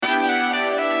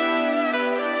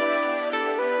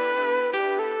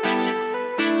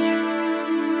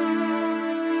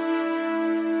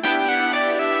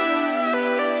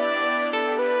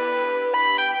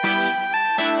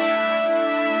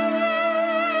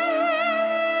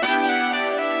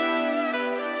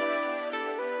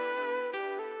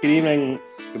Good evening,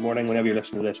 good morning, whenever you're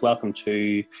listening to this. Welcome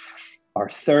to our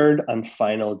third and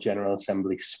final General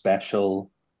Assembly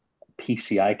special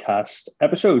PCI cast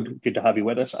episode. Good to have you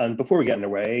with us. And before we get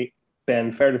underway,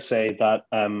 Ben, fair to say that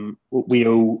we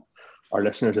owe our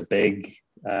listeners a big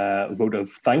vote of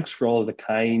thanks for all of the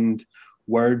kind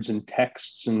words and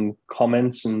texts and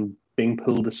comments and being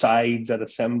pulled aside at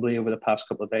Assembly over the past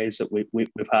couple of days that we've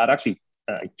had. Actually,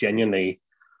 genuinely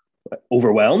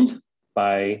overwhelmed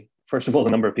by, first of all, the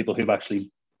number of people who've actually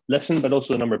listened, but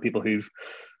also the number of people who've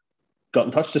got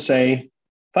in touch to say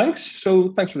thanks.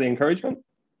 So thanks for the encouragement.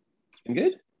 It's been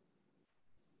good.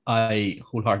 I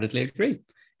wholeheartedly agree.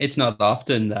 It's not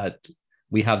often that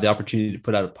we have the opportunity to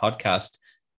put out a podcast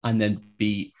and then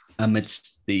be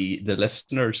amidst the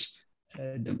listeners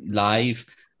live.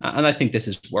 And I think this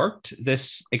has worked.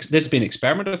 This has been an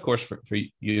experiment, of course, for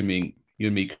you and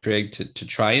me, Craig, to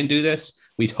try and do this.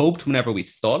 We'd hoped whenever we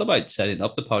thought about setting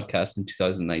up the podcast in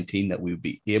 2019 that we would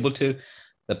be able to.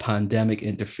 The pandemic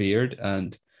interfered,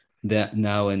 and that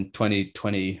now in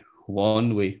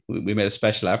 2021 we made a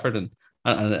special effort, and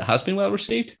it has been well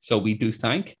received. So we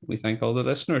thank all the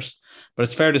listeners. But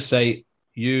it's fair to say,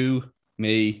 you,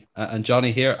 me, and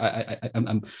Johnny here,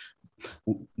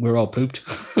 we're all pooped.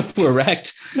 We're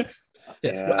wrecked.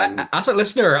 Yeah. As a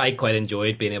listener, I quite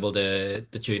enjoyed being able to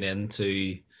tune in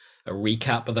to a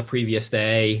recap of the previous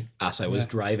day as I was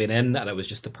driving in, and it was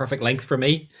just the perfect length for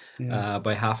me.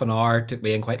 By half an hour, took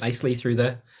me in quite nicely through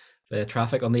the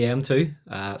traffic on the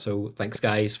M2. So thanks,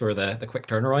 guys, for the quick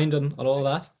turnaround and all of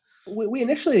that. We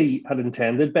initially had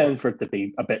intended, Ben, for it to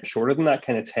be a bit shorter than that,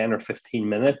 kind of 10 or 15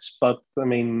 minutes. But I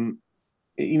mean,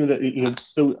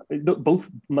 so both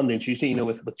Monday and Tuesday,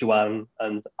 with Joanne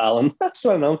and Alan, that's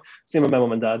what I know, same with my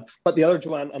mum and dad. But the other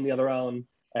Joanne and the other Alan,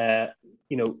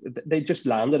 they just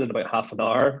landed at about half an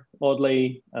hour,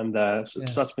 oddly, and so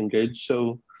that's been good.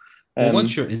 So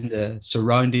once you're in the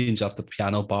surroundings of the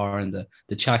piano bar and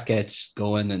the chat gets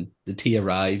going and the tea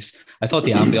arrives, I thought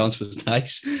the ambience was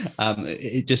nice.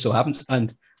 It just so happens,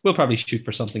 and we'll probably shoot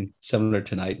for something similar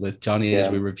tonight with Johnny as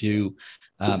we review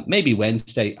maybe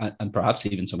Wednesday and perhaps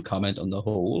even some comment on the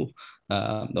whole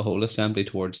assembly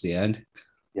towards the end.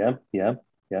 Yeah.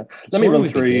 Let me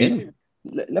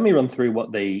run through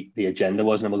what the agenda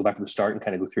was, and then we'll go back to the start and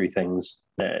kind of go through things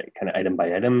kind of item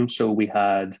by item. So we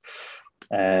had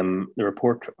the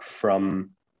report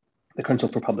from the Council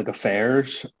for Public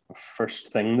Affairs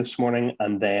first thing this morning,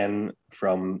 and then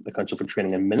from the Council for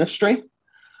Training and Ministry.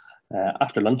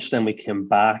 After lunch, then we came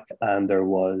back and there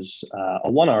was a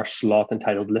 1 hour slot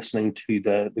entitled Listening to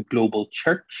the Global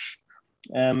Church,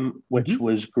 which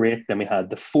was great. Then we had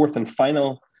the fourth and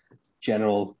final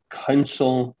General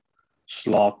Council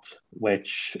slot,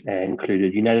 which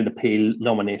included United Appeal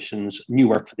nominations, new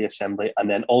work for the Assembly, and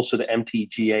then also the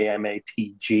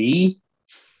MTGAMATG,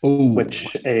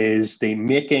 which is the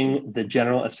Making the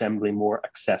General Assembly More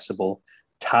Accessible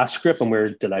task group. And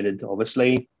we're delighted,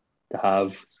 obviously, to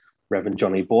have Reverend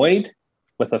Johnny Boyd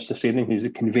with us this evening, who's the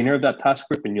convener of that task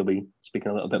group, and you'll be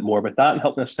speaking a little bit more about that and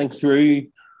helping us think through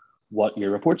what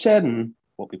your report said and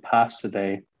what we passed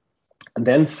today. And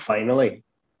then finally,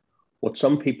 what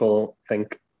some people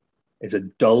think is a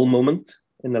dull moment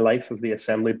in the life of the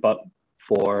Assembly, but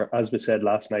for, as we said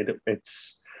last night,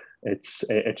 it's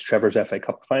Trevor's FA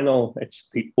Cup final. It's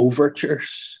the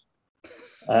overtures,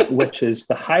 which is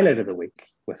the highlight of the week,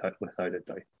 without a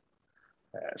doubt.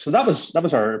 So that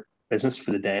was our business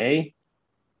for the day.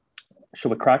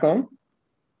 Shall we crack on?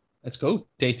 Let's go.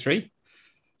 Day 3.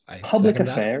 Public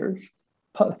affairs.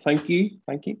 Thank you.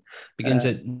 Begins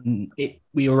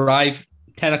we arrive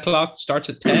 10 o'clock, starts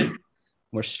at 10.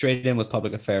 We're straight in with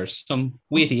public affairs. Some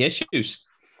weighty issues.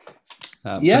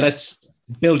 But let's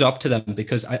build up to them,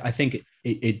 because I think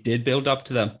it did build up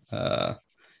to them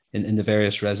in the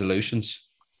various resolutions.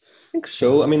 I think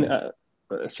so. I mean,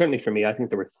 certainly for me, I think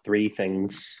there were 3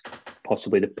 things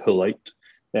possibly to pull out.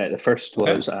 The first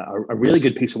was a really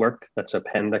good piece of work that's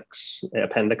appendixed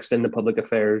in the public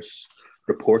affairs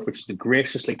report, which is the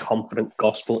Graciously Confident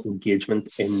Gospel Engagement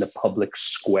in the Public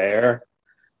Square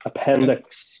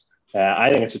appendix. I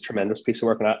think it's a tremendous piece of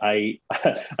work, and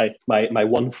my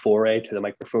one foray to the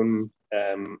microphone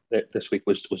this week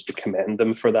was to commend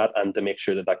them for that, and to make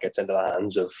sure that gets into the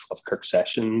hands of Kirk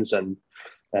Sessions and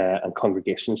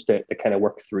congregations to kind of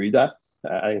work through that.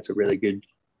 I think it's a really good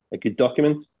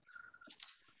document.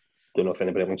 Don't know if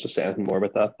anybody wants to say anything more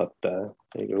about that, but there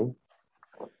you go.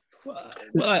 Well,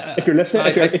 if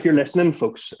you're listening,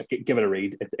 folks, give it a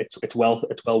read. It's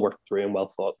well worked through and well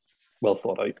thought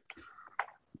out.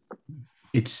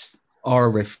 It's our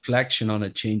reflection on a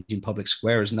changing public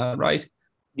square, isn't that right?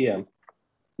 Yeah.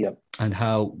 And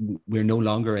how we're no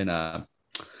longer in a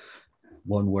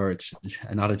one where it's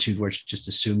an attitude where it's just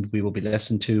assumed we will be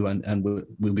listened to and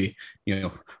we'll be,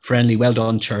 friendly, well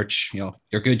done, church,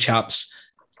 you're good chaps.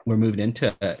 We're moving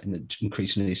into,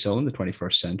 increasingly so in the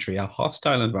 21st century, a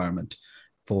hostile environment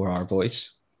for our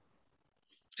voice.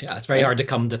 Yeah, it's very hard to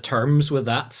come to terms with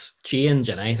that change,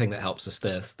 and anything that helps us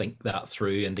to think that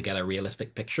through and to get a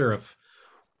realistic picture of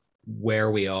where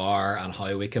we are and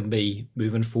how we can be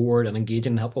moving forward and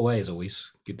engaging in a helpful way is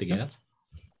always good to get.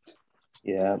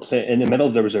 Yeah, so in the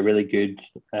middle there was a really good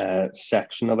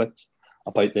section of it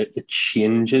about the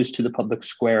changes to the public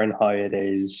square and how it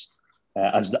is,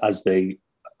 as the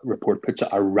report puts it,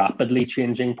 a rapidly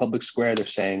changing public square. They're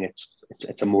saying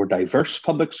it's a more diverse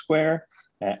public square.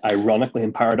 Ironically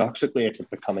and paradoxically, it's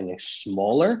becoming a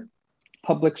smaller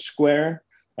public square.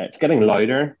 It's getting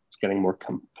louder. It's getting more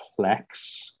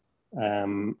complex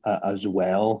as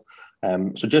well.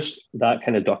 So just that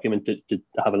kind of document to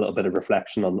have a little bit of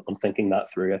reflection on thinking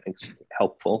that through, I think is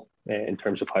helpful in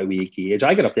terms of how we engage.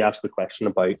 I get up to ask the question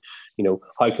about,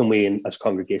 how can we as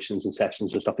congregations and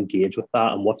sessions and stuff engage with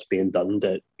that, and what's being done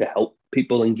to help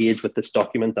people engage with this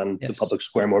document and the public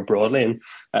square more broadly. And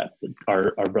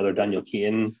our brother Daniel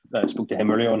Kane, I spoke to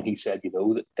him earlier on, he said,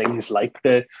 that things like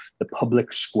the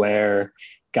public square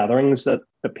gatherings that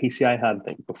the PCI had, I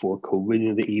think before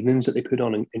COVID, the evenings that they put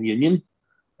on in Union,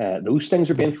 those things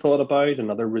are being thought about,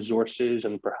 and other resources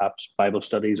and perhaps Bible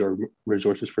studies or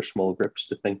resources for small groups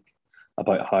to think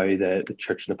about how the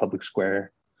church in the public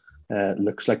square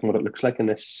looks like and what it looks like in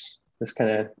this kind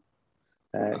of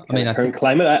current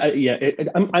climate.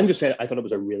 I'm just saying, I thought it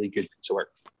was a really good piece of work.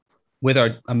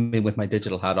 With my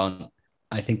digital hat on,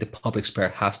 I think the public square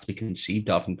has to be conceived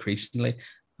of increasingly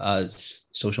as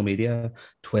social media,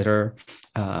 Twitter,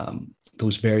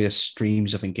 those various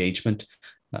streams of engagement.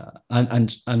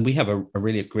 And we have a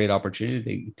really great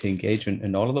opportunity to engage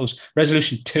in all of those.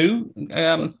 Resolution 2.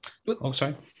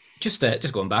 Sorry.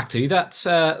 Just going back to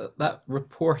that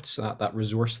report, that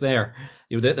resource there.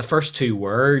 The first two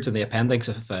words in the appendix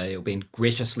of being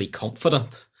graciously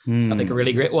confident. I think a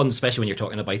really great one, especially when you're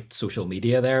talking about social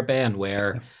media there, Ben,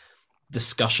 where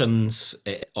discussions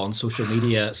on social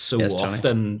media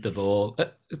often devolve,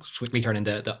 quickly turn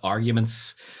into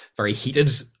arguments, very heated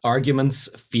arguments,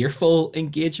 fearful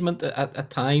engagement at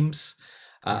times.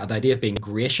 The idea of being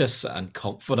gracious and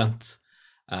confident,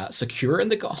 secure in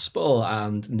the gospel,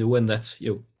 and knowing that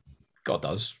God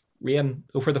does reign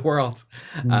over the world,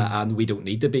 and we don't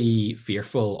need to be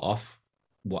fearful of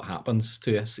what happens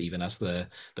to us, even as the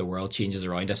world changes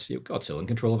around us. God's still in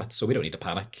control of it, so we don't need to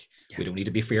panic. We don't need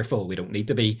to be fearful. We don't need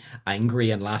to be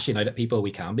angry and lashing out at people. We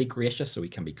can be gracious, so we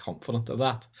can be confident of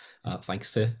that,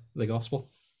 thanks to the gospel.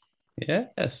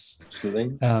 Yes,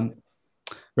 absolutely.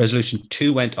 Resolution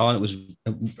 2 went on. It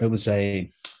was a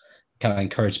kind of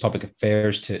encourage public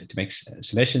affairs to make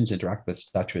submissions, interact with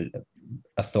statutory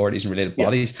authorities and related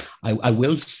bodies. I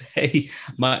will say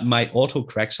my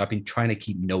autocorrect, so I've been trying to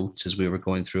keep notes as we were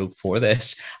going through for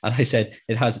this, and I said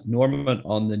it has Norman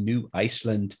on the New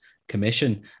Iceland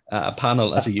Commission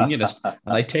panel as a unionist, and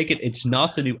I take it's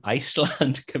not the New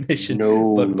Iceland Commission,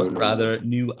 but rather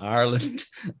New Ireland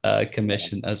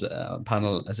Commission as a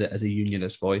panel, as a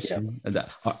unionist voice. And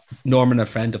Norman, a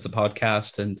friend of the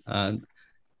podcast, and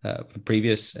from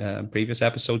previous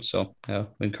episodes, so we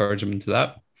encourage him into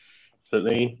that.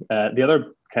 Absolutely. The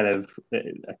other kind of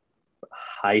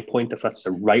high point, if that's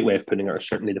the right way of putting it, or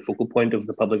certainly the focal point of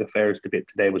the public affairs debate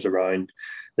today, was around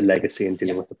the legacy and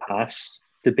dealing with the past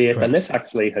debate. Right. And this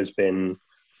actually has been,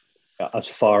 as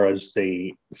far as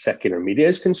the secular media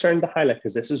is concerned, the highlight,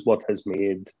 because this is what has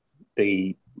made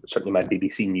certainly my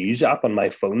BBC News app on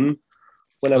my phone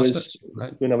when I was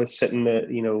sitting,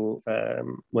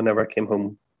 whenever I came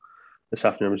home this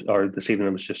afternoon or this evening,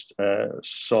 I was just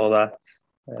saw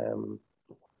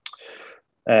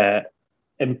that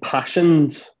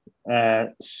impassioned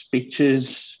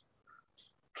speeches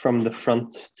from the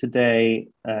front today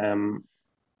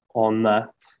on that,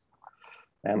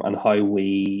 and how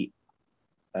we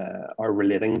are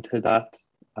relating to that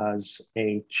as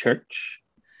a church.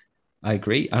 I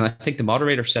agree. And I think the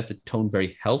moderator set the tone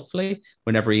very helpfully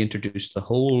whenever he introduced the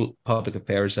whole public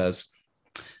affairs as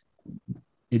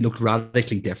it looked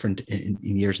radically different in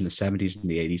years in the 70s and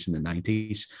the 80s and the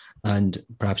 90s. And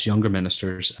perhaps younger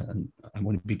ministers, and I'm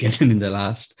only beginning in the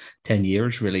last 10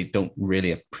 years, really don't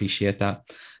really appreciate that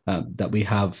we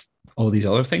have all these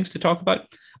other things to talk about.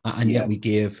 And yet we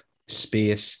gave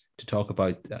space to talk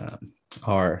about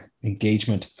our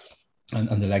engagement and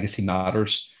the legacy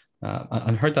matters.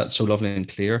 And heard that so lovely and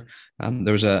clear.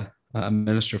 There was a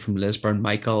minister from Lisburn,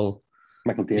 Michael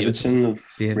Davidson.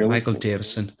 Michael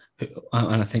Davison,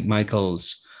 and I think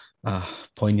Michael's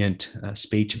poignant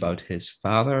speech about his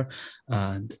father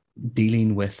and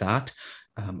dealing with that.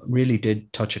 Really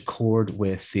did touch a chord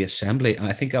with the assembly. And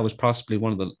I think that was possibly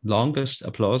one of the longest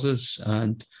applauses,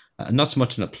 and not so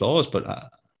much an applause, but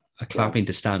a clapping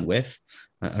to stand with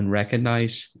and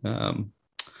recognize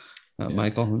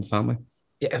Michael and the family.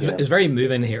 Yeah, it was very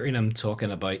moving hearing him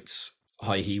talking about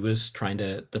how he was trying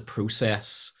to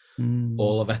process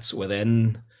all of it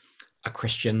within a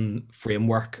Christian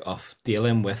framework of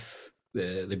dealing with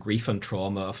the grief and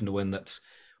trauma of knowing that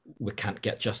we can't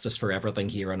get justice for everything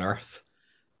here on earth,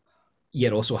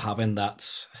 yet also having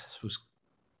that, I suppose,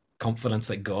 confidence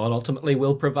that God ultimately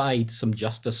will provide some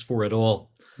justice for it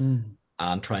all,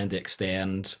 and trying to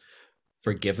extend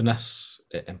forgiveness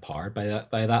empowered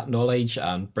by that knowledge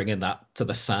and bringing that to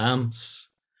the Psalms.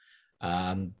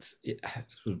 And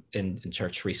in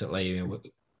church recently,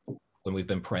 when we've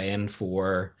been praying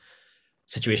for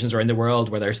situations around the world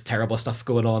where there's terrible stuff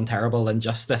going on, terrible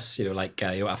injustice, like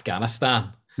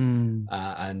Afghanistan,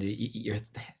 and you're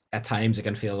at times it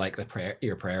can feel like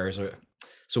your prayers are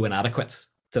so inadequate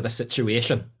to the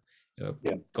situation.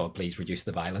 God, please reduce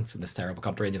the violence in this terrible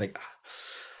country, and you think,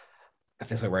 it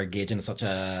feels like we're engaging in such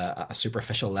a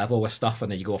superficial level with stuff,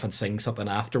 and then you go off and sing something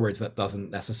afterwards that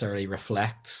doesn't necessarily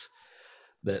reflect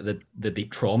the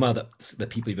deep trauma that the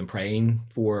people you've been praying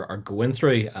for are going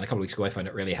through. And a couple of weeks ago, I found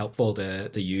it really helpful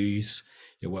to use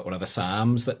one of the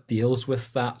Psalms that deals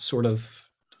with that sort of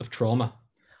trauma,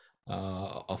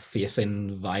 of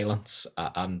facing violence.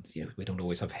 And we don't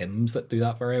always have hymns that do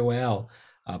that very well,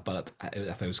 but I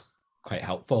thought it was quite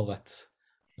helpful that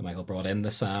Michael brought in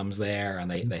the Psalms there,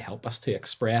 and they help us to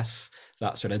express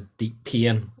that sort of deep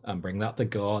pain and bring that to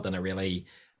God in a really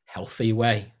healthy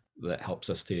way that helps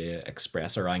us to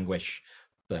express our anguish,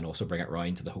 then also bring it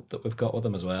round to the hope that we've got with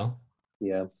them as well.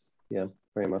 Yeah,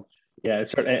 very much. Yeah,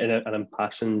 it's certainly an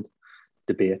impassioned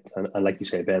debate, and like you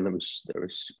say, Ben, there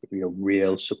was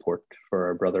real support for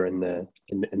our brother in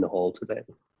the hall today.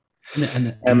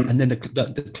 And then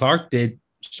the Clark did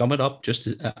sum it up just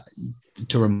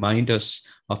to remind us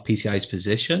of PCI's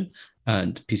position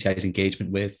and PCI's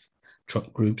engagement with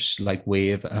groups like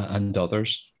Wave and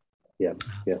others. Yeah.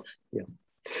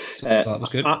 That was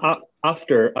good.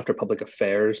 After public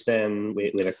affairs, then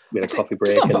we had a coffee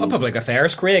break. Just on public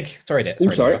affairs, Craig. Sorry to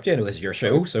interrupt you. I know this is your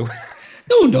show, so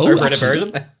no.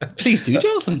 Please do,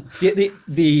 Jonathan.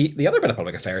 The other bit of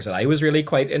public affairs that I was really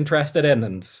quite interested in,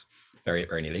 and very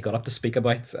nearly got up to speak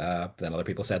about, then other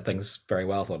people said things very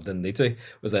well, thought I didn't need to,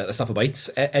 was the stuff about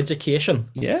education.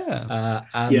 Yeah.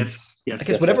 And yes. I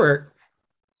guess whenever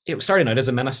starting out as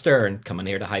a minister and coming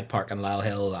here to Hyde Park and Lyle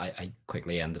Hill, I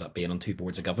quickly ended up being on 2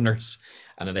 boards of governors.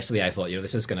 And initially I thought,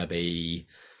 this is going to be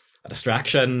a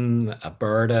distraction, a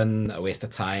burden, a waste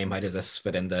of time. How does this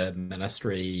fit into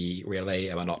ministry, really?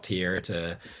 Am I not here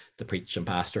to preach and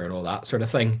pastor and all that sort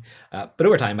of thing? But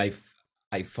over time,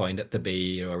 I found it to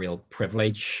be a real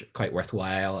privilege, quite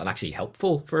worthwhile, and actually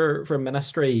helpful for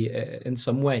ministry in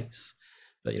some ways.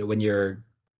 That when you're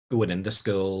going into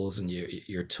schools and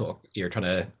you're trying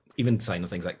to even sign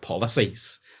things like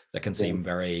policies that can seem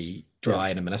very dry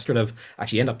and administrative,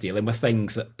 actually end up dealing with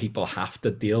things that people have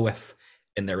to deal with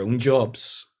in their own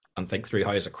jobs, and think through,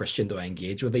 how as a Christian do I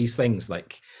engage with these things?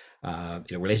 Like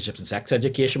relationships and sex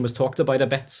education was talked about a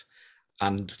bit.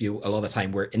 And a lot of the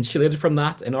time we're insulated from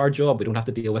that in our job. We don't have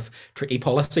to deal with tricky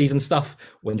policies and stuff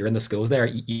when you're in the schools there.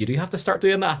 You do have to start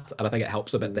doing that. And I think it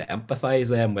helps a bit to empathize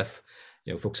them with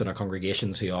folks in our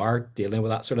congregations who are dealing with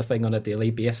that sort of thing on a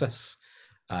daily basis,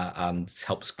 and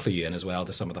helps clue you in as well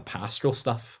to some of the pastoral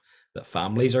stuff that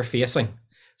families are facing.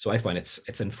 So I find it's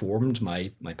informed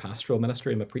my pastoral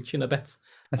ministry and my preaching a bit.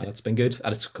 And it's been good.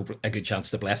 And it's a good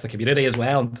chance to bless the community as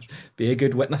well and be a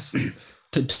good witness.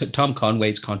 To Tom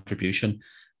Conway's contribution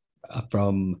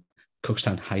from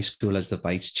Cookstown High School as the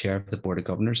vice chair of the Board of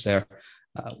Governors there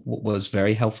was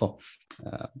very helpful.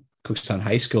 Cookstown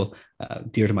High School,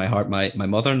 dear to my heart, my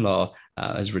mother-in-law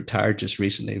has retired just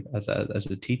recently as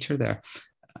a teacher there,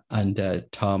 and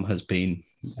Tom has been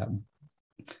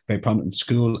very prominent in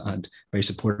school and very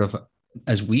supportive,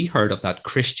 as we heard, of that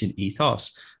Christian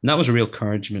ethos. And that was a real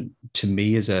encouragement to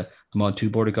me as I'm on 2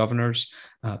 Board of Governors,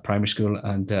 primary school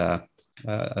and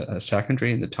a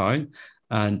secondary in the town,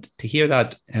 and to hear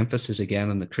that emphasis again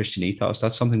on the Christian ethos,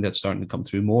 that's something that's starting to come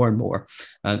through more and more,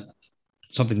 and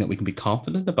something that we can be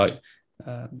confident about.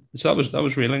 So that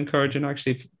was really encouraging,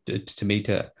 actually, to me,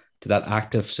 to that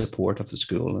active support of the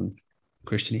school and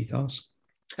Christian ethos.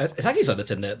 It's actually something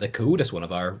that's in the code as one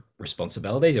of our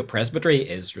responsibilities. Presbytery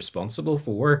is responsible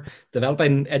for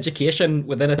developing education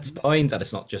within its bounds, and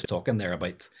it's not just talking there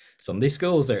about Sunday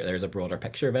schools. There's a broader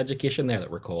picture of education there that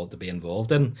we're called to be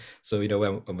involved in. So,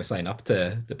 when we sign up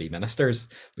to be ministers,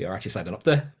 we are actually signing up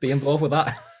to be involved with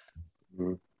that.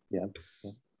 Yeah.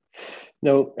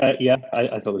 No,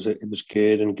 I thought it was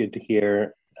good and good to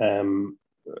hear from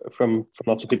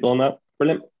lots of people on that.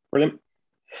 Brilliant.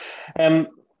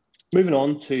 Moving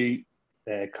on to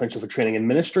Council for Training and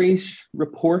Ministries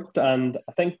report, and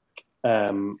I think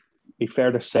be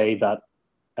fair to say that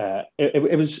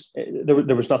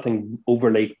there was nothing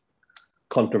overly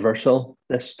controversial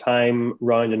this time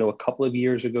round. I know a couple of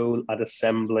years ago at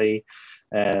Assembly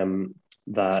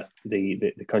that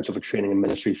the Council for Training and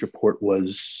Ministries report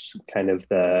was kind of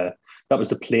that was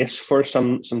the place for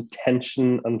some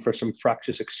tension and for some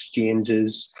fractious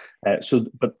exchanges.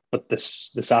 But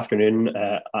this afternoon,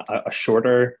 a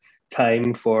shorter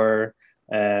time for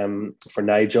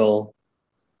Nigel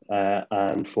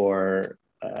and for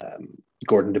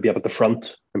Gordon to be up at the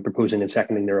front and proposing and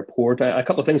seconding the report. A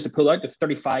couple of things to pull out: there's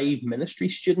 35 ministry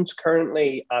students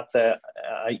currently at the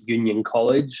Union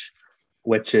College,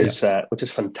 which is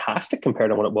fantastic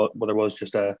compared to what there was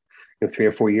just 3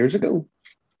 or 4 years ago.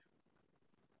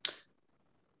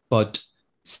 But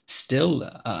still,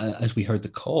 as we heard the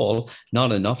call,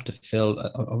 not enough to fill,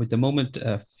 at the moment,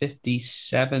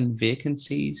 57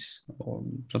 vacancies or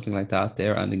something like that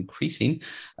there, and increasing.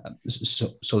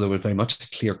 So there was very much a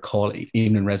clear call,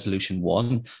 even in Resolution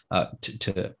 1,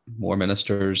 to more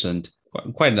ministers, and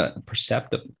quite a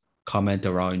perceptive comment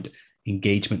around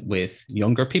engagement with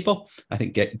younger people. I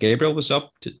think Gabriel was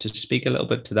up to speak a little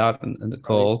bit to that in the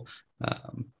call,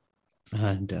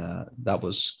 and that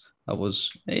was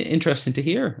interesting to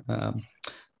hear. And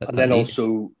then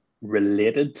also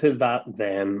related to that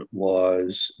then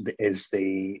is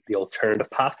the alternative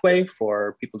pathway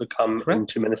for people to come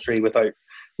into ministry without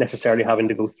necessarily having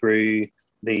to go through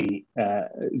the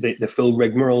full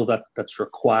rigmarole that's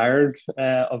required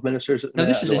of ministers. Now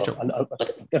this is interesting.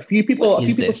 A few people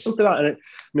spoke to that,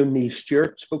 and Neil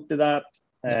Stewart spoke to that.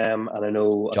 And I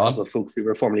know a couple of folks who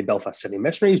were formerly Belfast City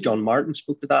Missionaries. John Martin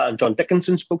spoke to that, and John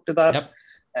Dickinson spoke to that. Yep.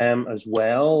 As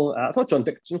well. I thought John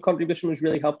Dickinson's contribution was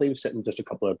really helpful. He was sitting just a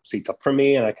couple of seats up from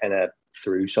me, and I kind of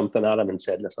threw something at him and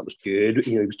said, listen, that was good.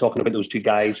 He was talking about those two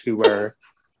guys who were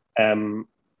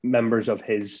members of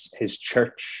his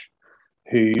church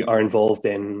who are involved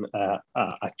in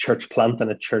a church plant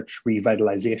and a church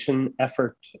revitalization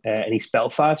effort in East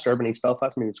Belfast, urban East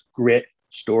Belfast. I mean, it's a great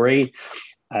story.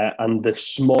 And the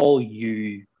small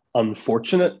u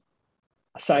unfortunate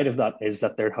side of that is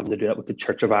that they're having to do that with the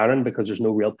Church of Ireland, because there's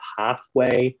no real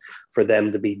pathway for them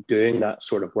to be doing that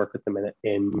sort of work at the minute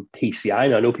in PCI.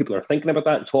 Now, I know people are thinking about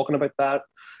that and talking about that.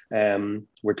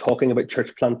 We're talking about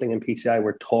church planting in PCI.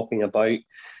 We're talking about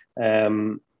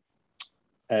the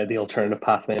alternative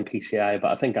pathway in PCI.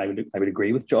 But I think I would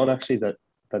agree with John, actually, that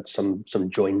some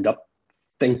joined up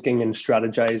thinking and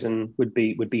strategizing would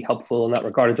be helpful in that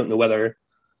regard. I don't know what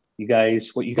you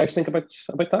guys think about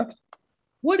that.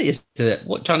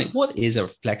 Johnny, what is a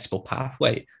flexible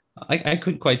pathway? I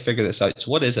couldn't quite figure this out. So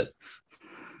what is it?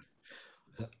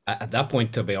 At that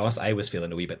point, to be honest, I was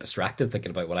feeling a wee bit distracted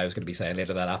thinking about what I was going to be saying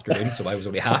later that afternoon. So I was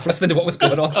only half listening to what was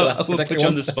going on. So we'll put you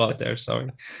on the spot there. Sorry.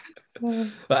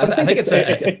 But I think it's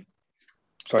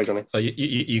sorry, Johnny. Oh,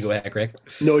 you go ahead, Craig.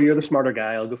 No, you're the smarter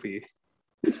guy. I'll go for you.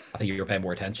 I think you're paying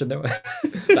more attention, though.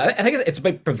 I think it's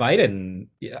about providing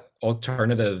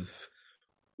alternative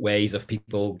ways of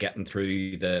people getting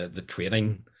through the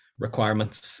training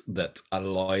requirements that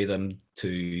allow them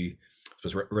to, I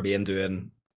suppose, remain doing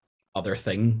other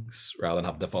things rather than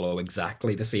having to follow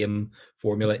exactly the same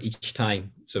formula each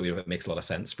time. So it makes a lot of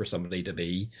sense for somebody to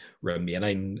be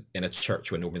remaining in a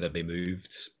church when normally they'd be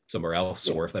moved somewhere else,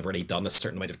 or if they've already done a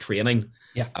certain amount of training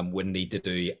and wouldn't need to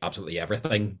do absolutely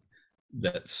everything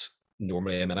that's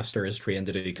normally a minister is trained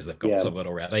to do because they've got some of it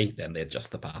already, then they adjust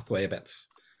the pathway a bit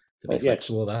to be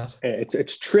flexible with that.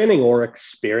 It's training or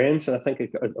experience, and I think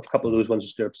a couple of those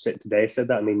ones today said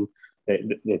that. I mean,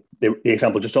 the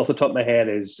example just off the top of my head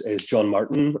is John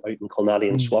Martin out in Colnady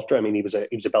and Swatter. I mean, he was a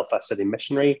Belfast City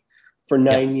missionary for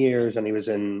 9 years, and he was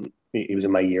in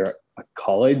my year at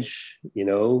college.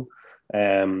 But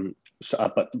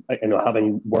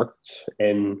having worked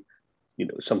in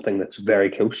something that's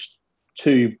very close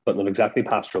to, but not exactly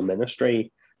pastoral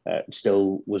ministry,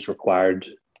 still was required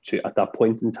to, at that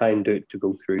point in time, to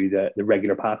go through the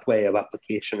regular pathway of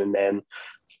application, and then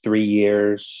 3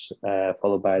 years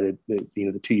followed by the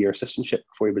 2-year assistantship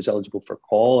before he was eligible for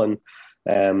call. And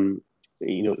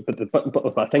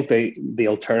but I think the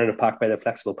alternative pack by the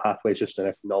flexible pathway is just an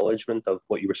acknowledgement of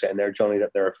what you were saying there, Johnny,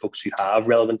 that there are folks who have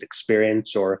relevant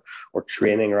experience or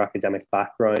training or academic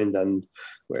background, and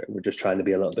we're just trying to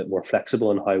be a little bit more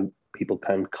flexible in how people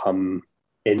can come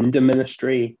into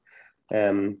ministry.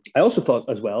 I also thought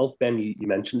as well, Ben, you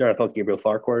mentioned there, I thought Gabrielle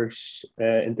Farquhar's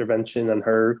intervention and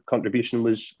her contribution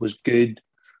was good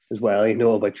as well,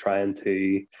 about trying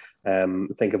to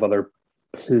think of other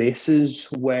places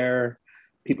where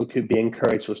people could be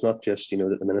encouraged. So it's not just,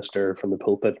 that the minister from the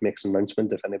pulpit makes an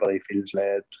announcement. If anybody feels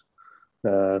led,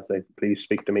 please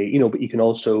speak to me. But you can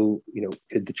also,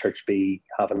 could the church be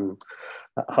having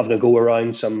a go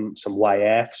around some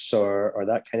YFs or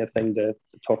that kind of thing to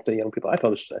talk to young people? I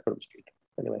thought it was good.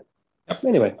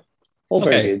 Anyway, all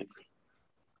very good.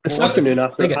 This afternoon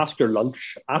after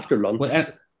lunch.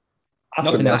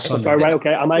 Nothing else. Sorry, right?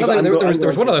 Okay. There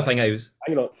was one other thing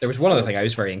I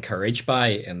was very encouraged by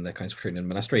in the Council for Training and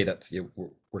Ministry, that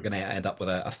we're going to end up with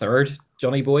a third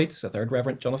Johnny Boyd, a third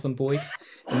Reverend Jonathan Boyd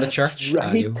in the church.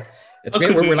 Right. It's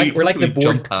great. We're like the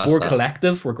board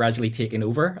collective. We're gradually taking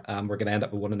over. We're going to end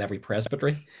up with one in every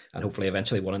presbytery, and hopefully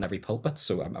eventually one in every pulpit.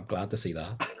 So I'm glad to see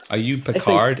that. Are you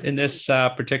Picard in this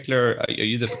particular? Are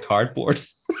you the Picard board?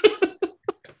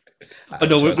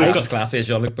 No, we've got classy as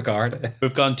Jean-Luc Picard.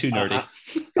 We've gone too nerdy.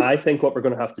 I think what we're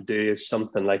going to have to do is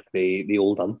something like the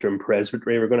old Antrim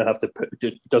Presbytery. We're going to have to put.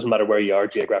 It doesn't matter where you are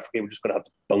geographically. We're just going to have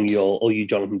to bung you all you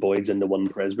Jonathan Boyds into one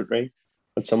presbytery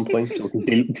at some point, so we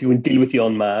can deal with you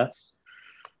en masse.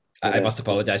 I must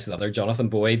apologise to the other Jonathan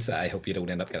Boyds. I hope you don't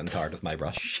end up getting tired with my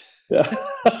brush. Yeah.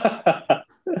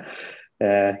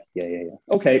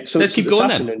 Okay, so let's keep going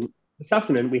then. This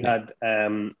afternoon we had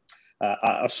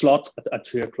a slot at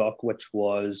 2:00, which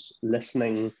was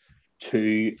listening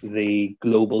to the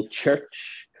global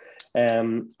church.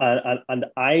 And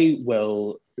I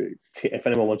will, if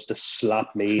anyone wants to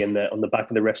slap me on the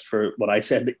back of the wrist for what I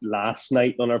said last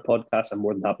night on our podcast, I'm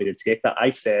more than happy to take that.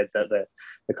 I said that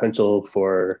the Council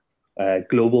for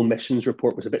Global Missions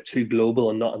report was a bit too global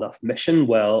and not enough mission.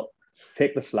 Well,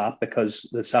 take the slap, because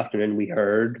this afternoon we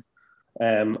heard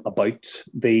about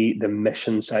the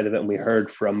mission side of it, and we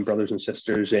heard from brothers and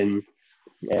sisters in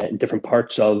different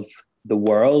parts of the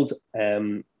world.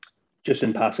 Just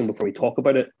in passing, before we talk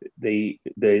about it, the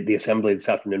assembly this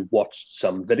afternoon watched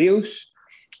some videos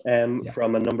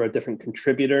from a number of different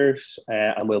contributors,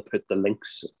 and we'll put the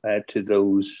links to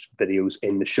those videos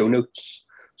in the show notes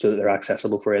so that they're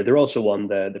accessible for you. They're also on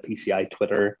the PCI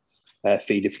Twitter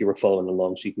feed if you were following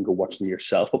along, so you can go watch them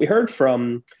yourself. But we heard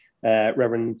from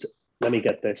Reverend, let me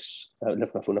get this,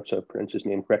 lift my phone up so I pronounce his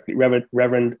name correctly,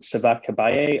 Reverend Savat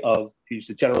Kabaye, who's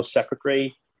the General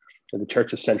Secretary of the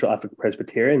Church of Central African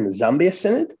Presbyterian, the Zambia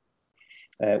Synod.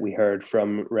 We heard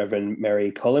from Reverend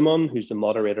Mary Colimon, who's the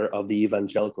moderator of the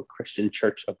Evangelical Christian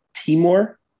Church of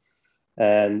Timor.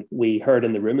 And we heard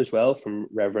in the room as well from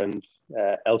Reverend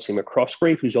Elsie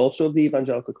McCroskey, who's also of the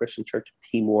Evangelical Christian Church of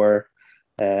Timor.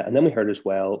 And then we heard as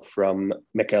well from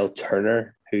Michael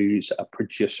Turner, who's a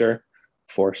producer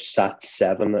for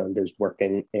Sat7 and is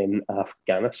working in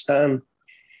Afghanistan.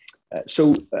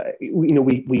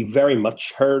 We very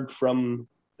much heard from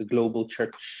the global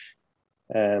church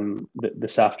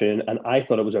this afternoon, and I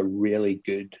thought it was a really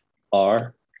good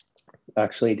hour,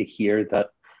 actually, to hear that,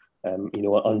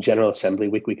 on General Assembly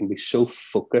Week, we can be so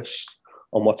focused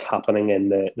on what's happening in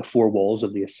the four walls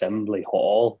of the Assembly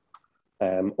Hall,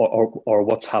 or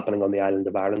what's happening on the island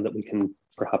of Ireland, that we can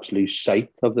perhaps lose sight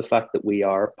of the fact that we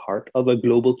are part of a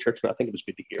global church. And I think it was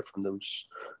good to hear from those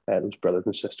brothers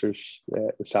and sisters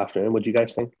this afternoon. What do you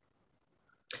guys think?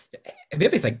 It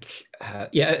made me think,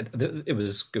 it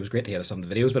was great to hear some of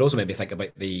the videos, but also made me think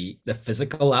about the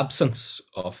physical absence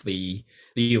of the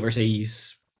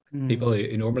overseas people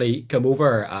who normally come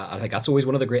over. I think that's always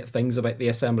one of the great things about the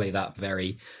Assembly, that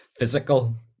very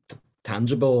physical,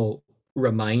 tangible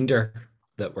reminder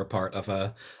that we're part of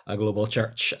a global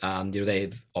church, and they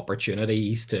have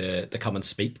opportunities to come and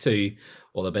speak to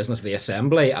all the business of the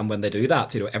Assembly. And when they do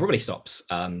that, everybody stops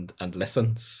and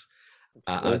listens.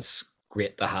 And it's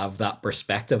great to have that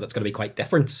perspective that's going to be quite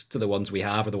different to the ones we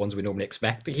have or the ones we normally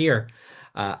expect to hear.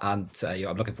 I'm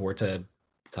looking forward to the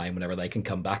time whenever they can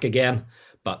come back again.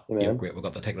 But great, we've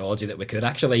got the technology that we could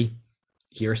actually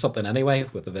hear something anyway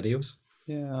with the videos.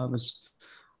 Yeah,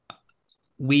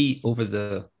 we, over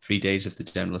the 3 days of the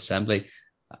General Assembly,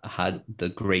 had the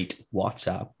great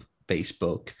WhatsApp,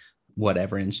 Facebook,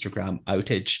 whatever, Instagram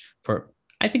outage for,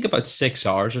 I think, about 6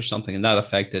 hours or something. And that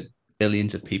affected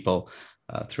billions of people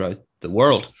throughout the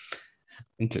world,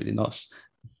 including us.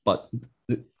 But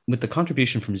with the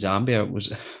contribution from Zambia,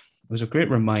 it was a great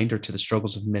reminder to the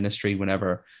struggles of ministry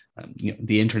whenever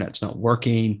the internet's not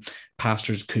working,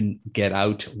 pastors couldn't get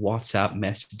out WhatsApp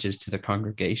messages to the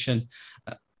congregation.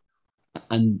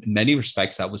 And in many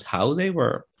respects, that was how they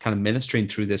were kind of ministering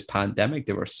through this pandemic.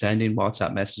 They were sending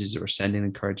WhatsApp messages, they were sending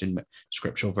encouraging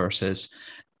scriptural verses.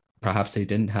 Perhaps they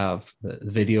didn't have the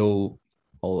video,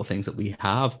 all the things that we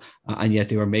have, and yet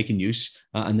they were making use.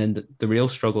 And then the real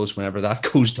struggle is whenever that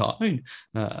goes down,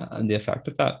 and the effect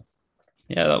of that.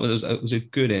 Yeah, it was a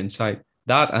good insight.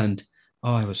 That, and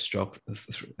I was struck,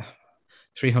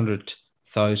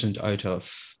 300,000 out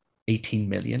of 18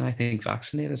 million, I think,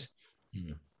 vaccinated.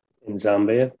 In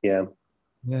Zambia, yeah.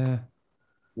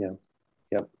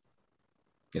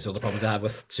 So the problems I have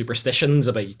with superstitions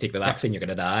about you take the vaccine, you're going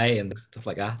to die, and stuff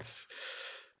like that.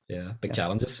 Big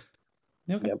challenges.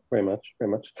 Okay. Yeah, very much.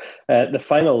 The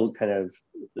final kind of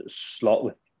slot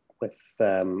with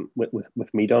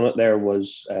meat on it there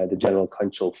was the General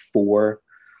Council 4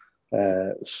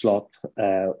 slot.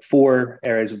 4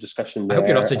 areas of discussion there. I hope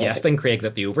you're not suggesting, Craig,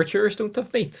 that the overtures don't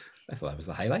have meat. I thought that was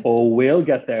the highlight. Oh, we'll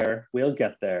get there.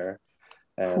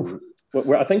 I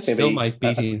think maybe still might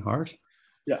beating hard.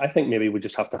 Yeah, I think maybe we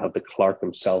just have to have the clerk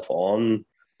himself on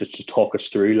just to talk us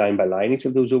through line by line each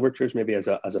of those overtures, maybe as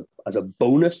a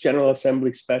bonus General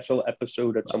Assembly special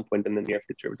episode at some point in the near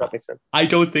future. Would that make sense? I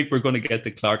don't think we're going to get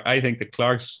the clerk. I think the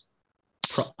clerk's.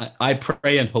 I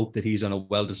pray and hope that he's on a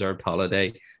well-deserved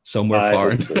holiday somewhere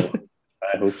foreign.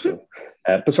 I hope so.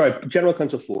 But sorry, General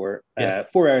Council 4.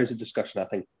 Yes. 4 areas of discussion. I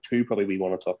think 2 probably we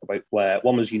want to talk about.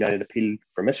 One was United Appeal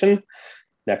for Mission.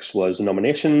 Next was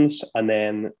nominations, and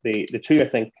then the 2 I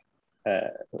think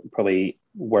probably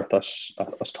worth us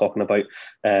talking about.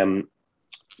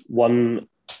 One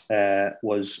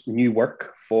was new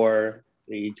work for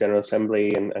the General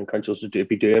Assembly and councils to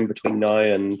be doing between now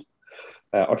and,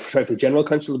 the General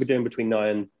Council will be doing between now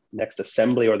and next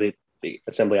Assembly, or the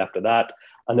Assembly after that.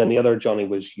 And then the other, Johnny,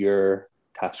 was your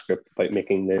task group about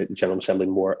making the General Assembly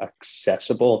more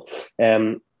accessible.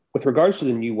 With regards to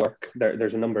the new work,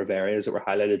 there's a number of areas that were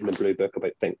highlighted in the Blue Book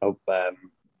about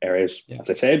areas, as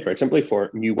I said, very simply, for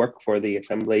new work for the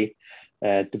Assembly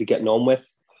to be getting on with.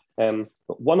 But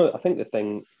I think the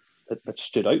thing that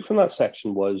stood out from that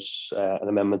section was an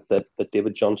amendment that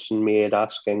David Johnson made,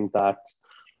 asking that,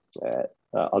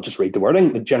 I'll just read the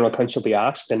wording, the General Council be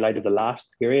asked, in light of the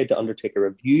last period, to undertake a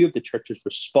review of the Church's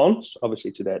response,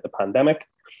 obviously, to the pandemic,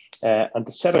 and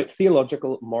to set out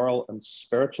theological, moral, and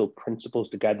spiritual principles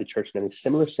to guide the Church in any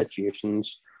similar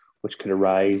situations which could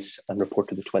arise, and report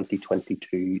to the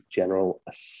 2022 General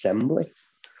Assembly.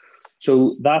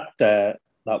 So that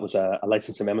was a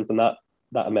license amendment, and that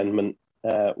amendment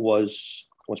was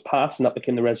passed, and that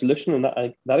became the resolution, and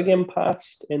that again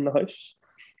passed in the House.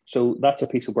 So that's a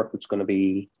piece of work that's going to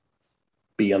be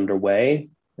underway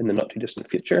in the not too distant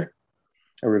future,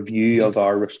 a review of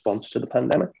our response to the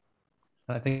pandemic.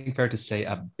 I think fair to say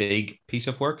a big piece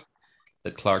of work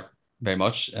that Clark very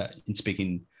much in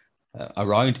speaking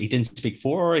around, he didn't speak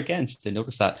for or against. I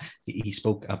noticed that he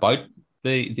spoke about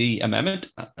the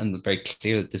amendment, and was very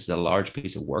clear that this is a large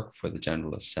piece of work for the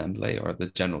General Assembly or the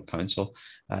General Council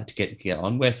to get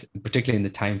on with, particularly in the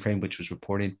time frame which was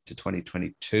reporting to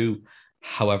 2022.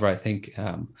 However, I think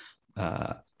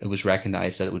it was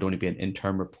recognized that it would only be an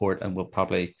interim report, and we'll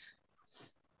probably,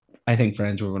 I think,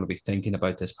 friends, we're going to be thinking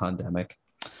about this pandemic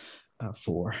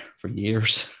for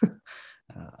years,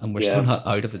 and we're still not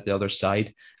out of it the other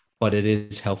side. But it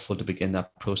is helpful to begin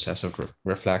that process of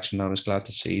reflection. I was glad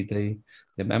to see the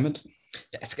amendment.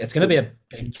 It's going to be a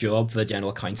big job for the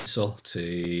General Council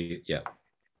to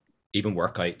even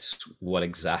work out what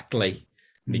exactly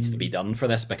needs to be done for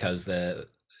this, because the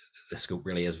scope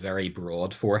really is very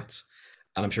broad for it.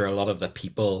 And I'm sure a lot of the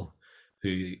people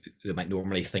who might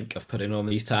normally think of putting on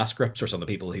these task groups, or some of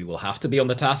the people who will have to be on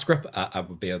the task group, I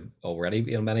would be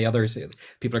already, many others,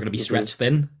 people are going to be stretched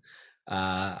thin.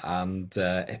 And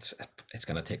it's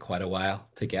going to take quite a while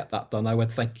to get that done, I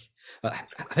would think. But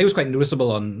I think it was quite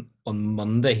noticeable on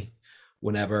Monday,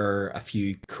 whenever a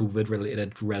few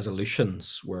COVID-related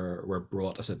resolutions were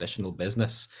brought as additional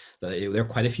business, that there were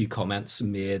quite a few comments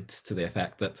made to the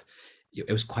effect that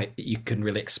it was you couldn't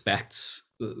really expect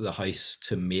the House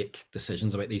to make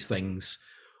decisions about these things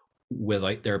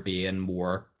without there being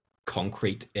more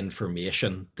concrete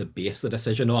information to base the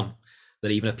decision on. That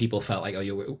even if people felt like,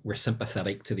 we're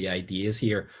sympathetic to the ideas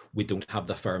here, we don't have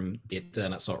the firm data,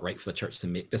 and it's not right for the Church to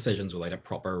make decisions without a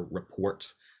proper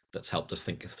report that's helped us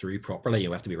think through properly.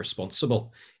 We have to be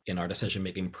responsible in our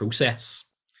decision-making process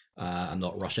and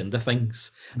not rush into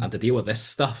things. And to deal with this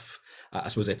stuff, I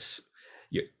suppose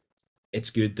it's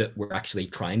good that we're actually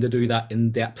trying to do that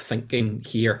in-depth thinking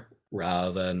here,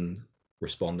 rather than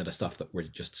responding to stuff that we're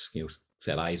just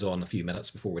set eyes on a few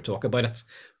minutes before we talk about it.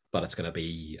 But it's going to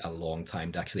be a long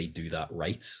time to actually do that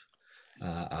right,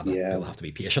 and we'll have to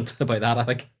be patient about that, I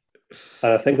think.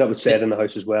 And I think that was said in the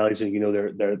House as well. Is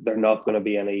they're not going to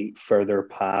be any further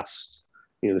past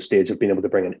the stage of being able to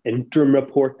bring an interim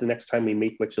report the next time we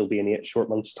meet, which will be in 8 short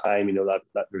months' time.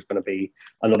 That there's going to be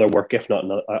another work, if not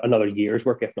another year's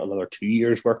work, if not another 2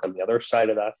 years' work on the other side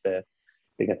of that to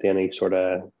get any sort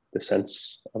of the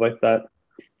sense about that.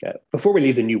 Before we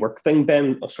leave the new work thing,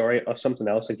 Ben, something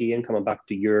else again, coming back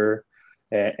to your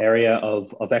area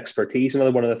of expertise.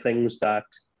 Another one of the things that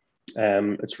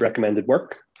it's recommended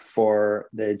work for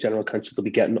the General Council to be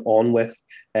getting on with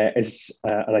is,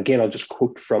 and again, I'll just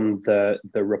quote from the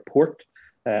report,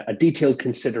 a detailed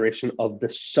consideration of the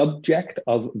subject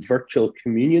of virtual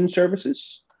communion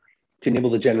services to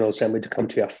enable the General Assembly to come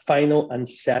to a final and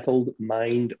settled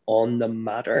mind on the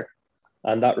matter.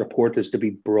 And that report is to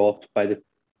be brought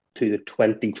to the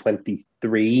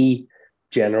 2023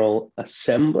 General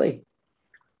Assembly.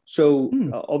 So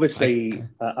obviously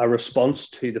a response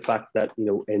to the fact that,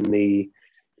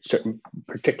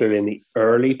 particularly in the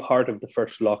early part of the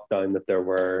first lockdown, that there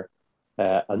were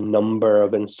a number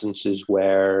of instances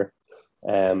where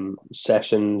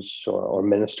sessions or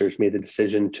ministers made a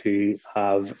decision to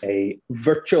have a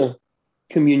virtual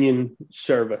communion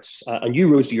service. And you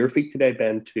rose to your feet today,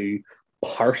 Ben, to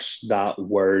parse that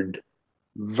word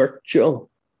virtual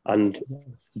and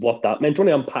what that meant. Do you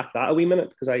want to unpack that a wee minute?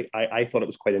 Because I thought it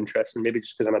was quite interesting, maybe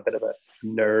just because I'm a bit of a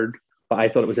nerd, but I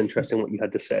thought it was interesting what you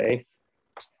had to say.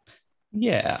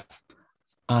 Yeah.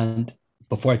 And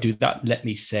before I do that, let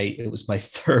me say it was my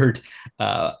third.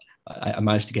 I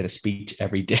managed to get a speech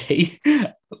every day,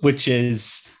 which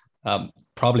is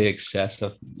probably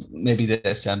excessive. Maybe the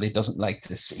Assembly doesn't like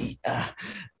to see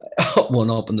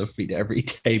one up on their feet every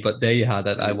day, but there you had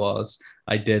it.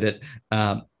 I did it.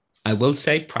 I will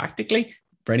say practically,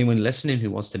 for anyone listening who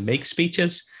wants to make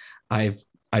speeches, I've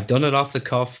done it off the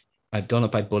cuff, I've done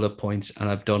it by bullet points, and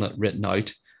I've done it written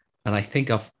out. And I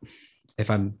think if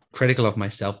I'm critical of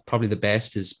myself, probably the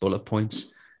best is bullet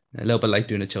points. A little bit like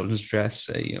doing a children's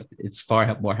address. It's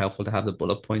far more helpful to have the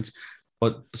bullet points.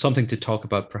 But something to talk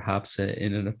about perhaps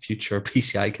in a future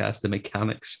PCI cast, the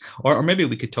mechanics, or maybe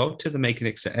we could talk to the making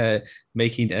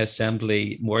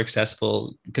assembly more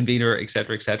accessible, convener, et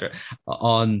cetera,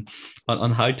 on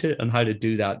how to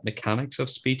do that mechanics of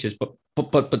speeches. But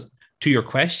to your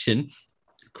question,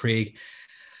 Craig,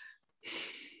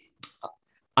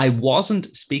 I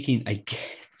wasn't speaking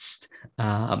against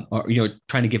or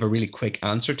trying to give a really quick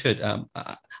answer to it.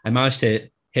 I managed to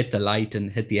hit the light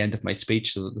and hit the end of my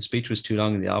speech. So the speech was too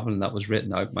long in the oven, and that was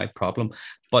written out, my problem.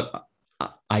 But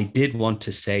I did want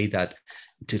to say that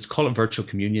to call it virtual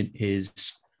communion is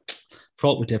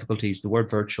fraught with difficulties. The word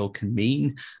virtual can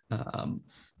mean, the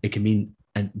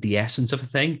essence of a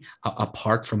thing,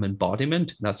 apart from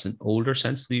embodiment. That's an older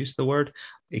sense of the use of the word.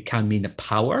 It can mean a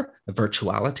power, a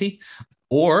virtuality,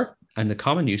 or, and the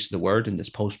common use of the word in this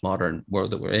postmodern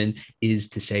world that we're in, is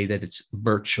to say that it's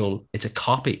virtual, it's a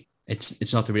copy.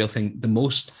 It's not the real thing.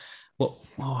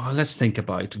 Let's think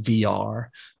about VR.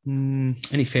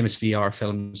 Any famous VR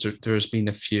films? There's been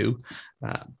a few,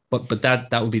 but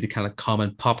that would be the kind of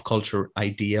common pop culture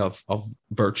idea of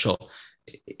virtual.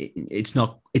 It's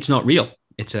not real.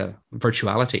 It's a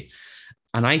virtuality,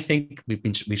 and I think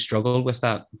we've struggled with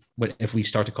that if we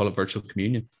start to call it virtual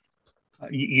communion.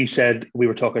 You said, we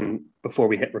were talking before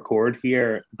we hit record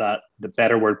here, that the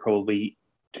better word probably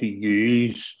to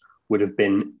use would have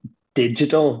been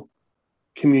digital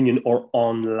communion or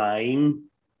online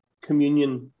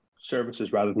communion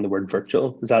services rather than the word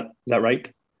virtual. Is that right?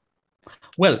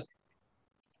 Well,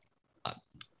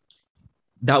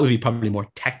 that would be probably more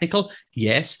technical.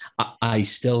 Yes, I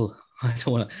don't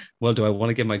want to. Well, do I want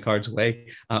to give my cards away?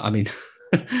 I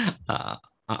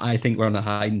think we're on a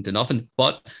hiding to nothing.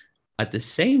 But at the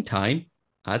same time,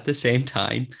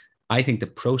 I think the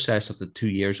process of the 2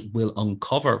 years will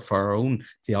uncover for our own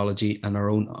theology and our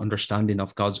own understanding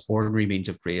of God's ordinary means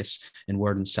of grace in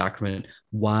word and sacrament,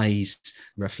 wise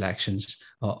reflections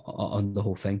on the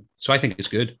whole thing. So I think it's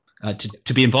good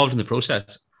to be involved in the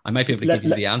process. I might be able to give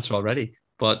you the answer already,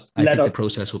 but I think the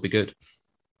process will be good.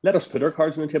 Let us put our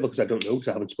cards on the table, because I don't know, because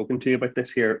I haven't spoken to you about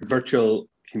this here. Virtual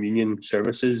communion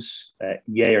services,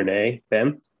 yay or nay,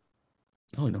 Ben?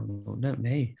 Oh, no,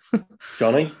 nay.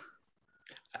 Johnny?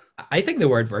 I think the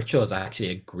word virtual is actually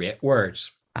a great word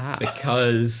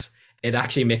because it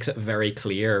actually makes it very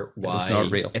clear why it's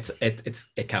not real.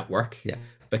 It can't work. Yeah.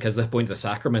 Because the point of the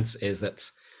sacraments is that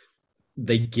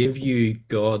they give you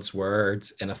God's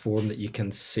words in a form that you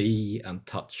can see and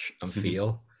touch and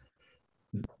feel.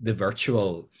 the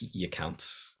virtual, you can't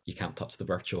touch the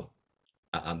virtual,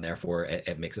 and therefore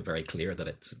it makes it very clear that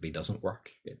it doesn't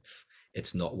work.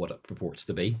 It's not what it purports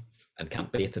to be, and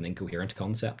can't be. It's an incoherent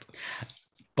concept.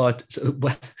 But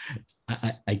well,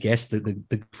 I guess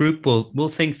the group will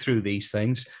think through these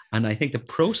things, and I think the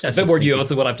process. A bit more nuanced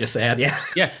than what I've just said. Yeah,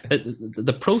 yeah.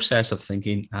 The process of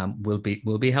thinking will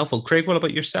be helpful. Craig, what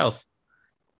about yourself?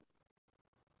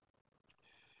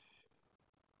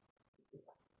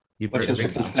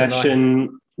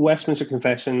 Westminster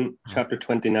Confession, chapter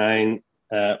 29,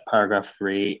 paragraph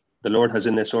 3. The Lord has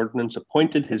in this ordinance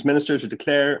appointed his ministers to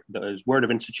declare his word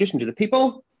of institution to the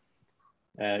people,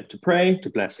 to pray, to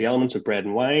bless the elements of bread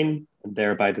and wine, and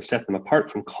thereby to set them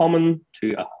apart from common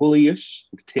to a holy use,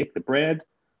 and to take the bread,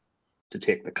 to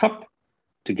take the cup,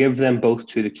 to give them both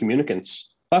to the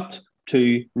communicants, but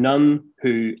to none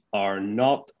who are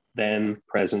not then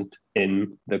present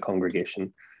in the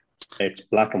congregation. It's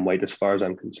black and white as far as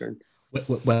I'm concerned.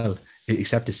 Well,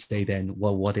 except to say then,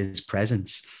 well, what is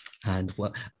presence? And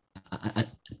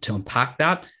to unpack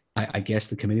that, I guess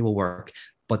the committee will work,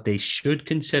 but they should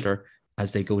consider,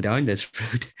 as they go down this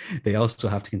route, they also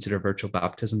have to consider virtual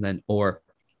baptism then, or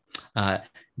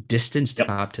distanced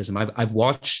baptism. I've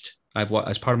watched,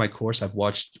 as part of my course, I've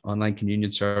watched online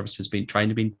communion services trying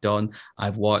to be done.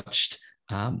 I've watched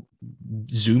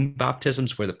Zoom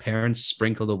baptisms where the parents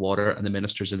sprinkle the water and the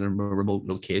minister's in a remote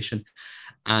location.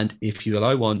 And if you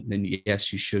allow one, then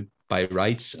yes, you should by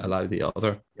rights allow the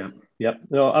other. Yeah.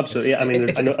 No, absolutely. I mean,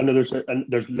 I know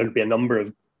there'll be a number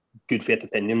of good faith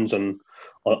opinions on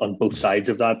both sides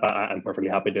of that, but I'm perfectly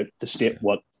happy to state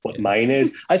what mine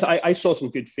is. I saw some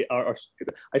good faith,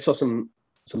 I saw some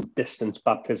distance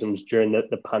baptisms during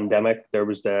the pandemic. There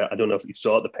was I don't know if you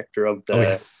saw the picture of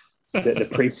the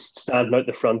priest standing out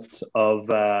the front of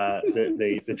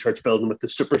the church building with the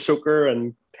super soaker,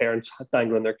 and parents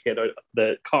dangling their kid out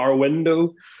the car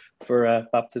window for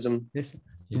baptism. Yes.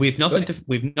 We've nothing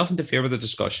to fear with the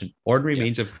discussion. Ordinary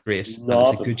means of grace, and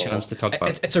it's a good chance to talk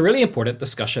about. It's a really important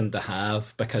discussion to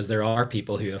have, because there are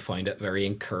people who have found it very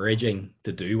encouraging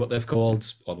to do what they've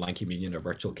called online communion or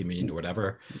virtual communion or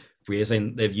whatever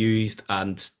phrasing they've used.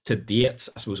 And to date,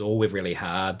 I suppose all we've really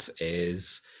had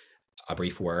is a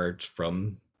brief word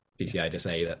from PCI to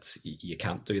say that you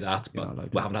can't do that,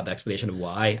 but we haven't had the explanation of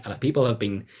why. And if people have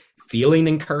been feeling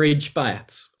encouraged by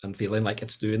it and feeling like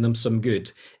it's doing them some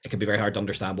good, it can be very hard to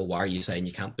understand, well, why are you saying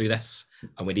you can't do this?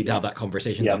 And we need to have that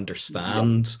conversation to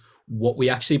understand what we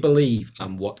actually believe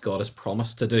and what God has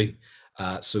promised to do,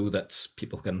 so that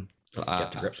people can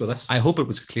get to grips with this. I hope it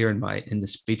was clear in the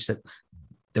speech that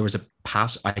there was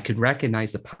I could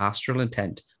recognize the pastoral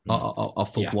intent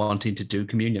of folk wanting to do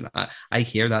communion. I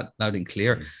hear that loud and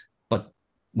clear, but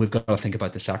we've got to think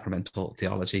about the sacramental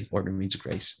theology, ordinary means of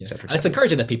grace, etc. And it's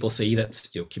encouraging that people see that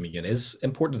communion is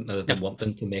important and that they want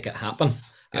them to make it happen.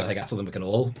 And I think that's something we can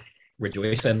all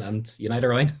rejoice in and unite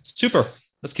around. Super.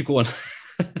 Let's keep going.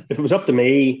 If it was up to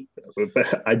me,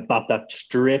 I'd bat that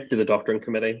straight to the doctrine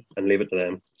committee and leave it to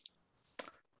them.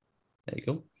 There you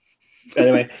go.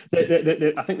 Anyway,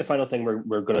 I think the final thing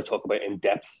we're going to talk about in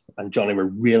depth, and Johnny,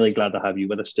 we're really glad to have you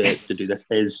with us to do this,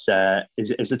 is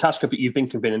the task group that you've been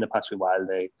convening the past few while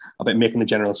about making the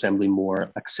General Assembly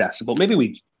more accessible. Maybe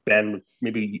we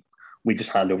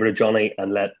just hand over to Johnny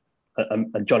and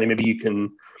and Johnny, maybe you can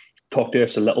talk to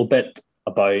us a little bit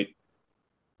about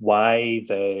why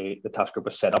the task group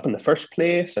was set up in the first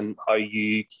place and how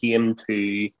you came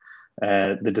to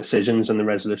the decisions and the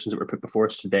resolutions that were put before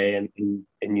us today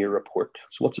in your report.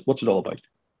 So what's it all about?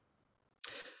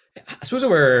 I suppose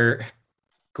over the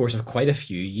course of quite a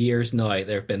few years now,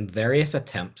 there have been various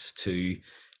attempts to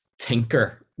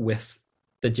tinker with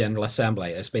the General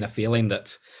Assembly. There's been a feeling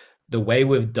that the way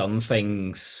we've done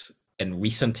things in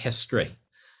recent history,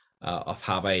 of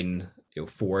having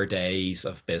 4 days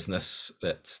of business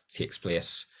that takes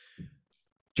place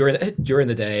during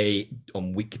the day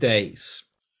on weekdays,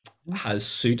 has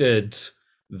suited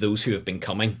those who have been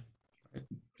coming.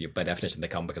 By definition, they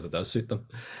come because it does suit them.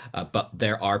 But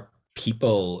there are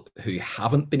people who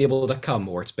haven't been able to come,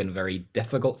 or it's been very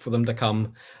difficult for them to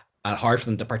come, and hard for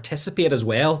them to participate as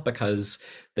well, because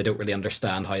they don't really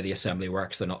understand how the assembly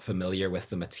works. They're not familiar with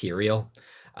the material.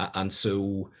 And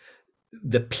so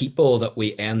the people that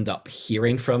we end up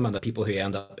hearing from and the people who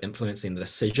end up influencing the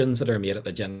decisions that are made at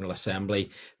the General Assembly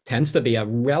tends to be a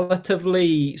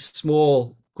relatively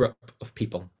small group of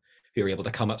people who are able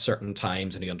to come at certain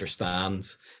times and who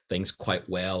understand things quite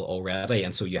well already.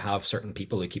 And so you have certain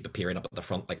people who keep appearing up at the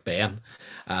front, like Ben,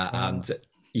 and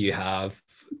you have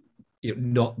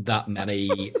not that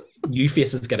many new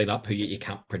faces getting up who you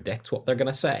can't predict what they're going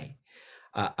to say.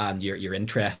 and you're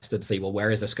interested to see, well,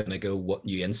 where is this going to go? What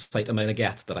new insight am I going to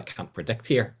get that I can't predict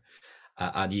here?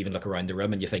 And you even look around the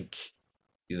room and you think,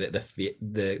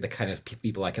 the kind of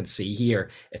people I can see here,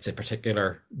 it's a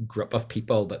particular group of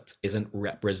people that isn't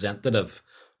representative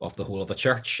of the whole of the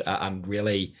church. And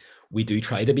really, we do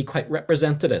try to be quite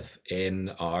representative in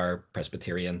our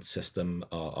Presbyterian system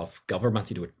of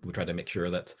government. We try to make sure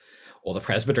that all the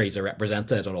presbyteries are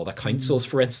represented and all the councils,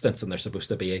 for instance, and there's supposed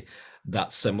to be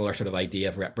that similar sort of idea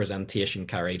of representation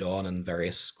carried on in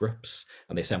various groups.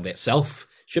 And the assembly itself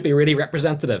should be really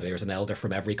representative. There's an elder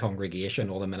from every congregation,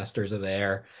 all the ministers are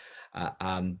there,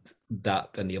 and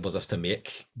that enables us to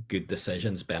make good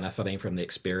decisions benefiting from the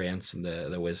experience and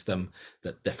the wisdom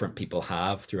that different people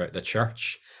have throughout the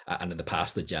church. And in the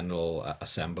past, the General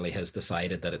Assembly has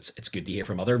decided that it's good to hear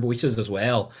from other voices as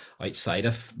well, outside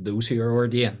of those who are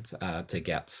ordained, to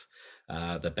get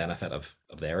the benefit of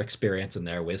their experience and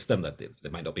their wisdom, that they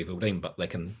might not be voting, but they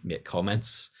can make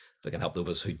comments that can help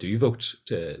those who do vote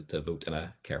to vote in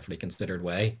a carefully considered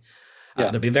way.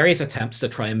 There'll be various attempts to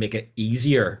try and make it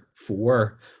easier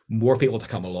for more people to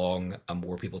come along and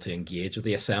more people to engage with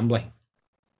the assembly.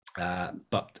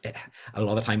 But a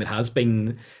lot of the time it has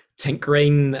been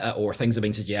tinkering, or things have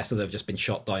been suggested that have just been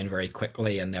shot down very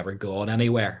quickly and never gone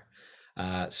anywhere.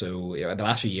 So in the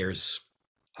last few years,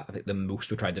 I think the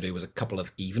most we tried to do was a couple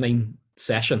of evening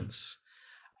sessions.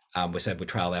 We said we'd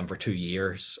trial them for 2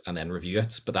 years and then review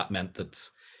it. But that meant that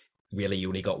really you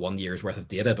only got 1 year's worth of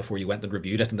data before you went and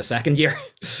reviewed it in the second year.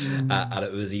 And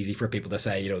it was easy for people to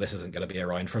say, this isn't going to be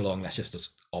around for long. Let's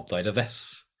just opt out of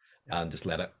this and just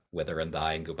let it wither and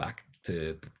die and go back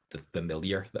to the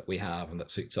familiar that we have and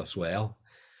that suits us well.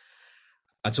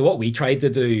 And so what we tried to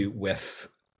do with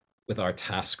our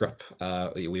task group,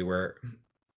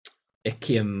 it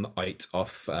came out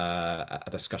of a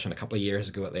discussion a couple of years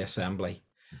ago at the Assembly,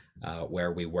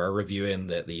 where we were reviewing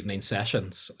the evening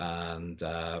sessions, and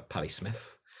Paddy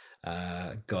Smith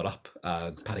got up.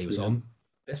 Paddy was on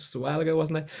this a while ago,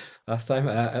 wasn't he?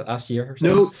 Last year or so?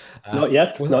 No, not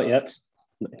yet. Not yet.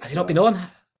 Has he not been on? No.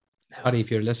 Paddy, if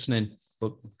you're listening,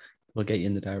 we'll get you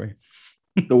in the diary.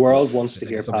 The world wants to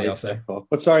hear Paddy Smith talk.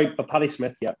 But Paddy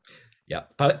Smith, Yeah,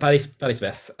 Paddy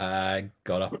Smith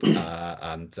got up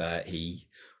and he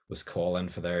was calling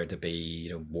for there to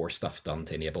be more stuff done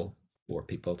to enable more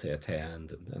people to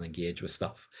attend and engage with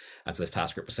stuff. And so this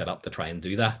task group was set up to try and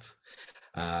do that.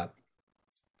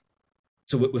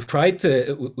 So we've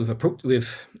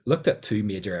looked at 2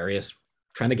 major areas,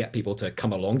 trying to get people to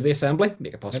come along to the assembly,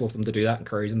 make it possible for them to do that,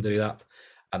 encourage them to do that,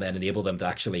 and then enable them to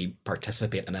actually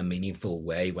participate in a meaningful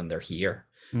way when they're here.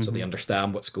 So they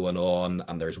understand what's going on,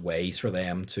 and there's ways for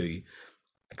them to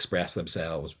express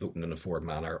themselves, vote in an informed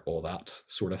manner, all that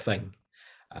sort of thing.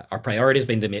 Our priority has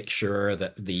been to make sure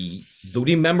that the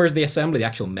voting members of the assembly, the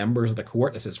actual members of the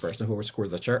court, this is first and foremost court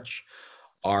of the church,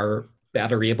 are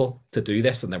better able to do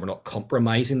this, and that we're not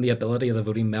compromising the ability of the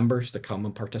voting members to come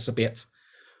and participate.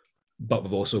 But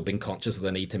we've also been conscious of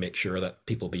the need to make sure that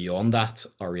people beyond that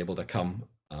are able to come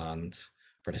and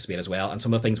participate as well. And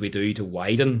some of the things we do to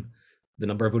widen the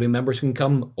number of voting members who can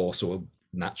come also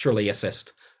naturally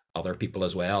assist other people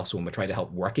as well. So when we try to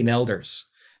help working elders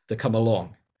to come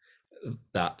along,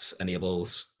 that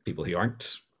enables people who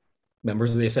aren't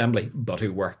members of the assembly but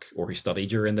who work or who study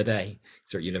during the day,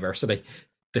 so at university,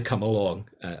 to come along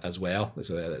as well.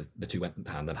 So the two went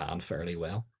hand in hand fairly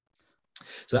well.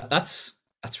 So that's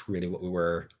really what we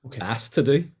were asked to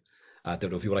do. I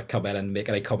don't know if you want to come in and make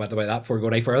any comment about that before we go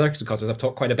any further, because I've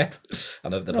talked quite a bit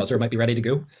and the buzzer might be ready to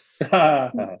go.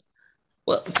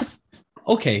 Well,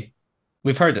 okay,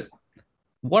 we've heard it.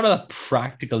 What are the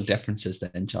practical differences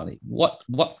then, Johnny?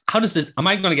 How does this, am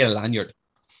I going to get a lanyard?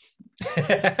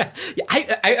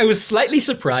 I was slightly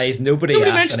surprised nobody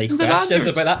asked any questions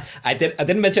about that. I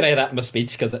didn't mention any of that in my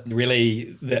speech, because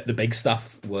really the big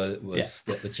stuff was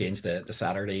the change the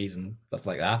Saturdays and stuff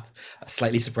like that. I'm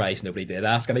slightly surprised nobody did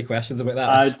ask any questions about that.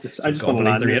 I just want to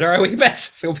beneath the radar a wee bit,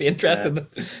 so it'll be interesting the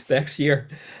next year.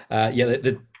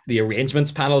 The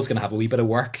arrangements panel is going to have a wee bit of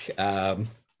work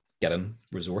getting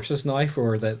resources now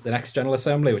for the next General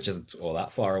Assembly, which isn't all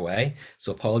that far away.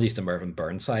 So apologies to Mervyn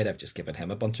Burnside. I've just given him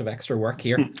a bunch of extra work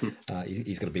here.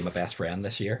 He's going to be my best friend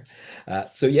this year.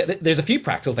 There's a few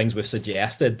practical things we've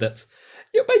suggested that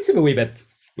might seem a wee bit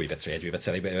strange, a wee bit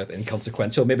silly, a bit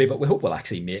inconsequential maybe, but we hope will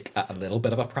actually make a little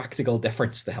bit of a practical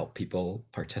difference to help people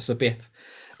participate.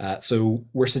 So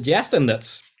we're suggesting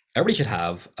that everybody should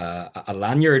have a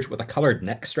lanyard with a coloured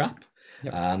neck strap.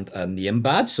 Yep. And a name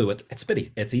badge, so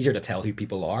it's easier to tell who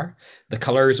people are. The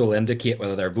colours will indicate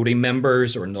whether they're voting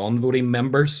members or non-voting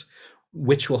members,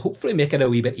 which will hopefully make it a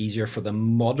wee bit easier for the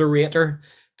moderator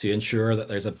to ensure that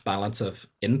there's a balance of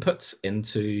input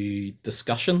into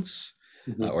discussions,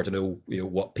 or to know,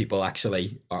 what people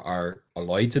actually are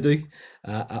allowed to do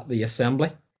at the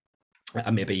assembly.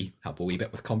 And maybe help a wee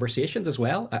bit with conversations as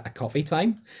well at coffee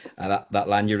time. That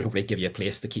lanyard will hopefully give you a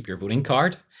place to keep your voting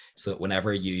card, so that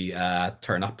whenever you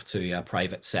turn up to a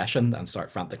private session and start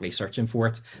frantically searching for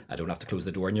it, I don't have to close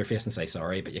the door in your face and say,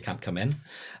 sorry, but you can't come in.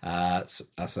 As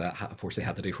I unfortunately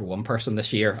had to do for one person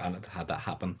this year, and it had that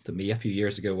happen to me a few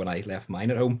years ago when I left mine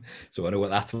at home. So I know what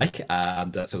that's like.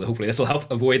 And so hopefully this will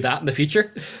help avoid that in the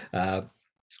future. We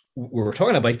were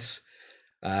talking about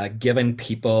giving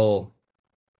people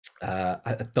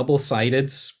a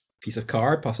double-sided piece of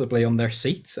card, possibly on their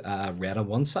seat, red on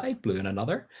one side, blue on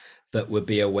another. That would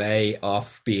be a way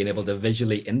of being able to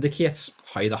visually indicate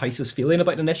how the house is feeling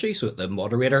about an issue, so that the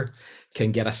moderator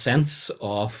can get a sense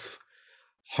of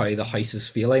how the house is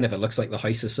feeling. If it looks like the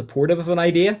house is supportive of an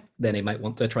idea, then he might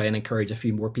want to try and encourage a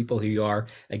few more people who are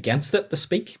against it to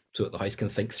speak, so that the house can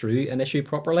think through an issue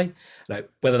properly. Now,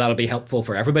 whether that'll be helpful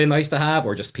for everybody in the house to have,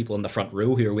 or just people in the front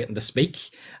row who are waiting to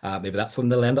speak, maybe that's something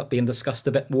that'll end up being discussed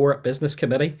a bit more at business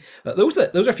committee. Those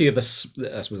are a few of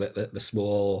the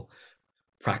small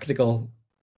practical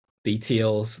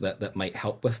details that might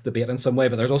help with debate in some way.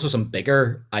 But there's also some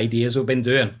bigger ideas we've been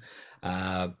doing.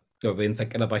 We've been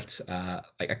thinking about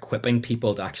like equipping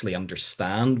people to actually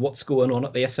understand what's going on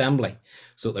at the assembly,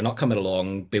 so they're not coming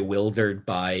along bewildered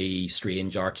by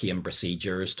strange arcane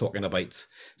procedures, talking about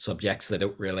subjects they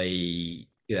don't really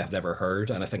have never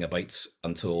heard anything about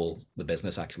until the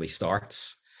business actually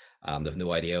starts. They've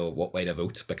no idea what way to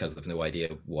vote because they've no idea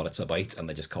what it's about, and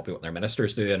they just copy what their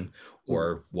minister's doing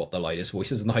or what the loudest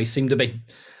voices in the house seem to be.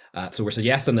 So we're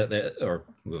suggesting or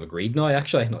we've agreed now,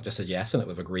 actually, not just suggesting it,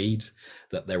 we've agreed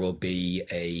that there will be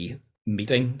a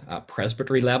meeting at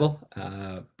presbytery level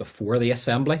before the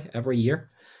assembly every year.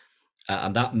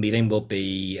 And that meeting will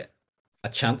be a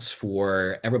chance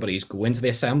for everybody who's going to the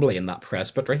assembly in that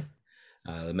presbytery,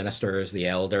 the ministers, the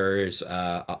elders,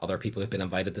 other people who've been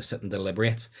invited to sit and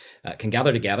deliberate, can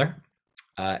gather together,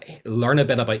 learn a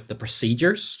bit about the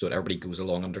procedures, so that everybody goes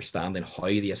along understanding how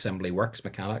the assembly works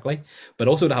mechanically, but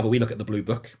also to have a wee look at the blue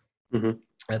book,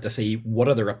 to see what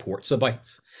are the reports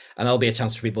about. And that'll be a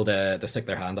chance for people to stick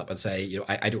their hand up and say,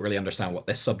 I don't really understand what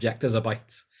this subject is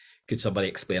about. Could somebody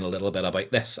explain a little bit about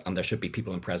this? And there should be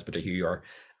people in presbytery who are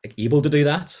able to do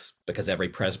that, because every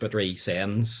presbytery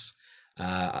sends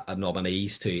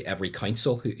nominees to every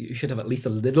council who should have at least a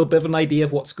little bit of an idea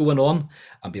of what's going on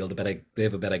and be able to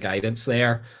give a bit of guidance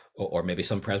there. Or maybe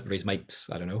some presbyteries might,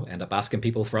 I don't know, end up asking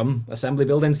people from assembly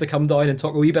buildings to come down and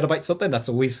talk a wee bit about something. That's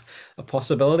always a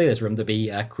possibility. There's room to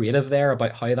be creative there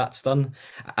about how that's done.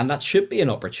 And that should be an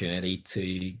opportunity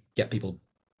to get people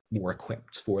more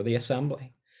equipped for the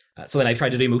assembly. Something I've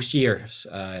tried to do most years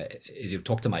is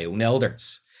talk to my own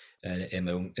elders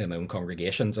in my own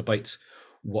congregations about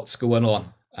what's going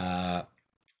on,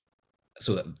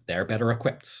 so that they're better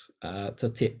equipped to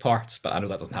take part. But I know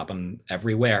that doesn't happen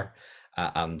everywhere,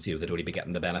 and they don't even be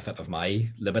getting the benefit of my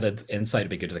limited insight. It'd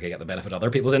be good if they could get the benefit of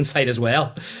other people's insight as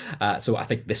well. So I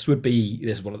think this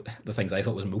is one of the things I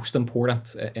thought was most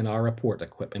important in our report,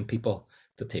 equipping people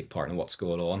to take part in what's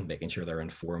going on, making sure they're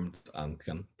informed and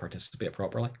can participate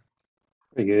properly.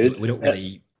 Very good. So we don't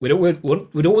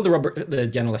want the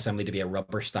General Assembly to be a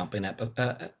rubber stamping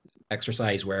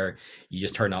exercise where you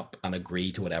just turn up and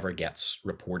agree to whatever gets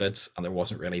reported, and there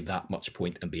wasn't really that much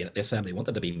point in being at the assembly. We want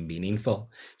it to be meaningful,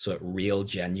 so that real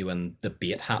genuine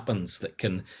debate happens that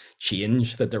can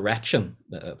change the direction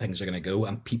that things are going to go,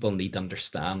 and people need to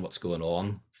understand what's going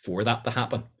on for that to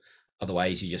happen.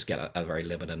 Otherwise you just get a very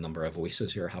limited number of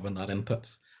voices who are having that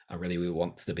input. And really we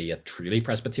want to be a truly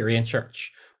Presbyterian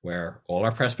church where all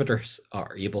our presbyters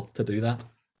are able to do that.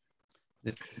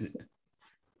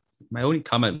 My only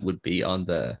comment would be on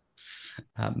the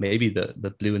maybe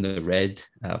the blue and the red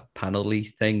panel-y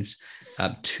things,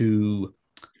 to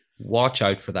watch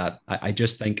out for that. I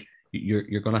just think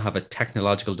you're going to have a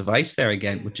technological device there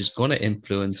again, which is going to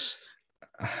influence.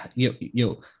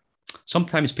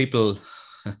 Sometimes people,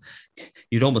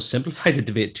 you'd almost simplify the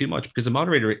debate too much, because the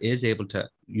moderator is able to.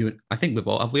 I think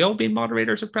have we all been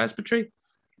moderators at presbytery?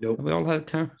 No. Have we all had a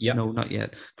term? Yeah. No, not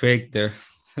yet. Craig, there.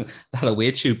 That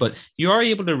awaits you, but you are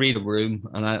able to read a room,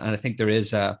 and I think there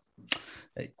is I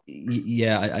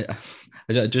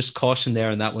just caution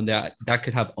there on that one. There that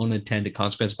could have unintended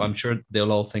consequences, but I'm sure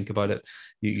they'll all think about it.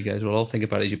 You guys will all think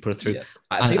about it as you put it through. Yeah.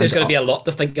 I think there's going to be a lot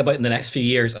to think about in the next few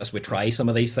years as we try some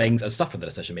of these things, and stuff for the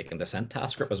decision-making dissent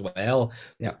task group as well.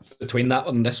 Yeah. Between that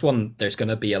one and this one, there's going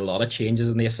to be a lot of changes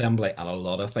in the assembly and a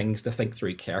lot of things to think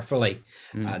through carefully.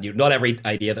 And not every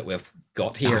idea that we've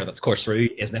got here that's course through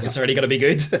is necessarily going to be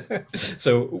good.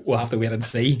 So we'll have to wait and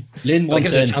see. Lynn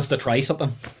wants a chance to try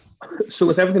something. So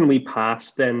with everything we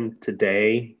passed then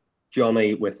today,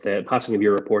 Johnny, with the passing of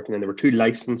your report, and then there were 2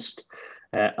 licensed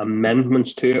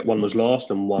amendments to it. One was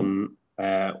lost and one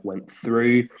went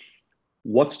through.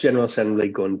 What's General Assembly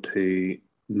going to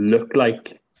look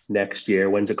like next year?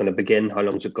 When's it going to begin? How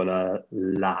long is it going to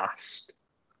last?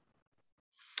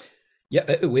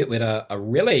 Yeah, we had a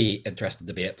really interesting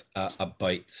debate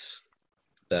about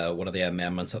one of the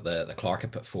amendments that the clerk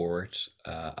had put forward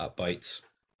about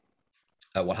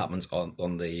what happens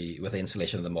with the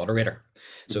installation of the moderator.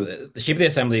 So the shape of the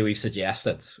assembly we've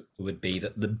suggested would be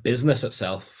that the business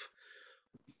itself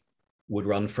would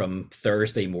run from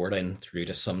Thursday morning through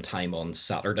to sometime on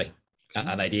Saturday.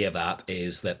 An idea of that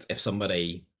is that if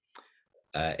somebody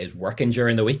is working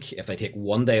during the week, if they take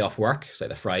one day off work, say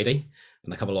the Friday,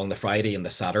 and they come along the Friday and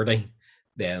the Saturday,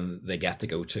 then they get to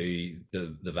go to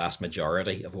the vast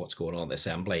majority of what's going on in the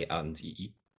assembly, and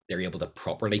they're able to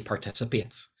properly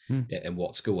participate in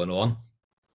what's going on.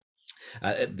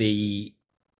 The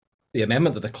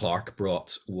amendment that the clerk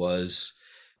brought was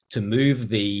to move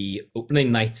the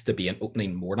opening night to be an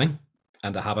opening morning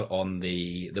and to have it on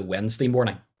the Wednesday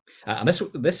morning. And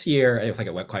this year, I think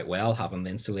it went quite well, having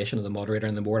the installation of the moderator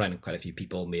in the morning. Quite a few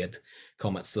people made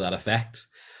comments to that effect.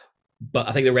 But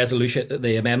I think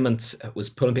the amendment was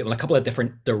putting people in a couple of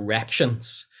different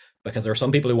directions, because there are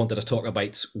some people who wanted to talk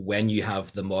about when you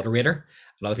have the moderator,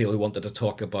 and other people who wanted to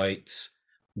talk about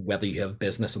whether you have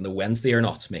business on the Wednesday or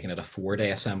not, making it a 4-day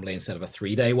assembly instead of a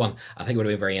 3-day one. I think it would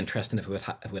have been very interesting if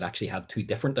we'd actually had 2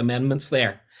 different amendments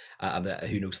there. And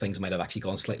who knows, things might have actually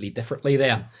gone slightly differently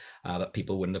then, that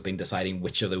people wouldn't have been deciding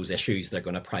which of those issues they're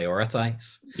going to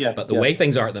prioritize. But the way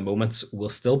things are at the moment, we'll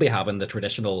still be having the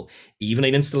traditional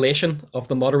evening installation of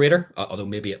the moderator, although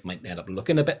maybe it might end up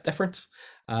looking a bit different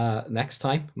next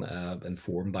time,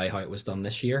 informed by how it was done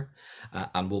this year.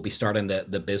 And we'll be starting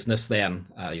the business then,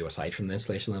 aside from the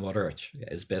installation of the moderator, which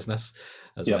is business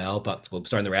as well, but we'll be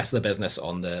starting the rest of the business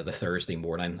on the Thursday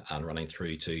morning and running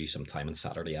through to sometime on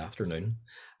Saturday afternoon.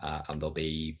 And there'll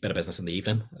be a bit of business in the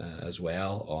evening as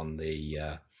well on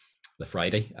the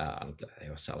Friday, and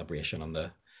a celebration on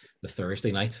the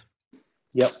Thursday night.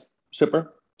 Yep,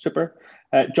 super.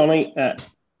 Johnny,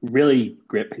 really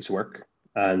great piece of work,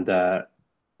 and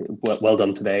well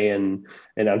done today in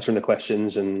answering the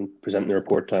questions and presenting the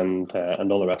report and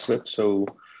all the rest of it. So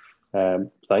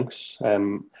thanks.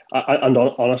 And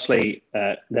honestly,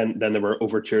 then there were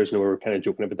overtures, and we were kind of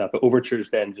joking about that, but overtures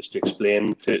then, just to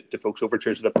explain to folks,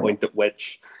 overtures are the point at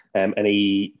which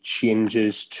any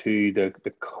changes to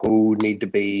the code need to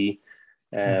be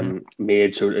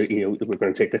made. So, we're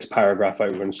going to take this paragraph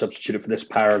out, we're going to substitute it for this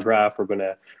paragraph, we're going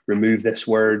to remove this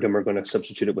word, and we're going to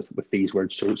substitute it with these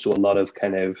words. So a lot of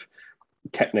kind of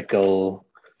technical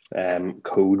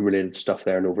code related stuff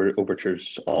there, and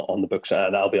overtures on the books.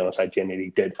 And I'll be honest, I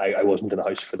genuinely did. I wasn't in the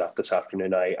house for that this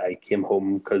afternoon. I came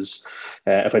home because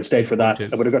if I'd stayed for that,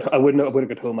 I would have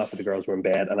got home after the girls were in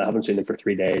bed, and I haven't seen them for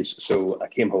 3 days. So I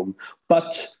came home.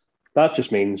 But that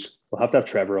just means we'll have to have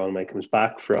Trevor on when he comes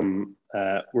back from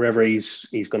wherever he's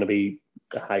going to be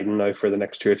hiding now for the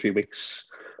next 2 or 3 weeks,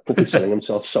 hopefully selling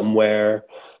himself somewhere.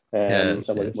 And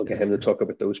we'll get him to talk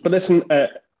about those. But listen,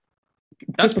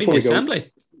 that's been the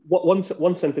assembly.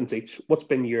 One sentence each. What's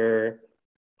been your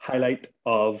highlight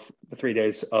of the 3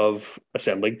 days of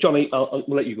assembly? Johnny, we'll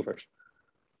let you go first.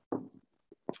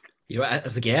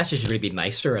 As the guest, you should really be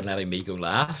nicer and letting me go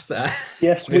last.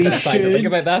 Yes, we should. Time to think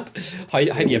about that. How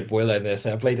do you boil down the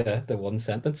assembly to one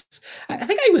sentence? I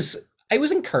think I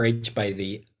was encouraged by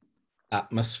the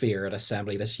atmosphere at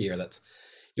assembly this year. That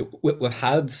we've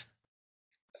had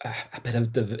a bit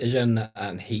of division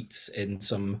and heat in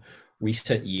some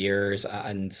recent years,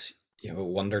 and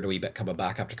wondered a wee bit coming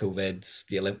back after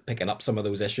COVID, picking up some of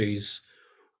those issues.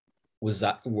 Was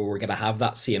that we were going to have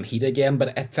that same heat again?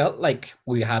 But it felt like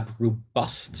we had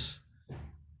robust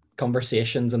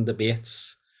conversations and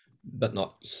debates, but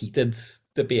not heated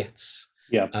debates.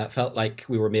 Yeah, it felt like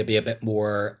we were maybe a bit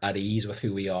more at ease with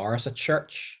who we are as a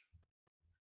church,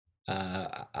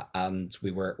 and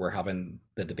we're having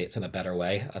the debates in a better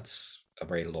way. That's a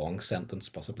very long sentence,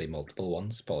 possibly multiple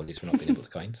ones. Apologies for not being able to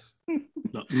count.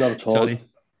 Not at all.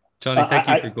 Johnny, thank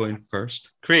you for going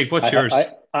first. Craig, what's yours?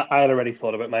 I had already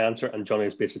thought about my answer, and Johnny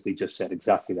has basically just said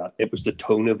exactly that. It was the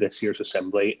tone of this year's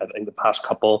assembly. I think the past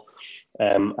couple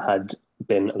had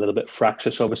been a little bit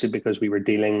fractious, obviously, because we were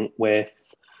dealing with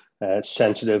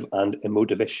sensitive and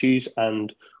emotive issues,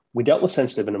 and we dealt with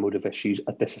sensitive and emotive issues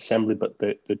at this assembly, but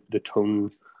the tone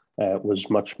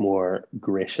was much more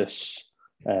gracious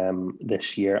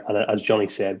this year. And as Johnny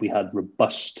said, we had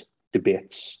robust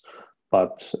debates,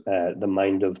 but the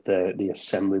mind of the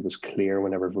assembly was clear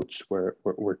whenever votes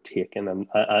were taken,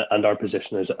 and our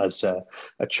position as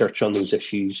a church on those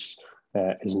issues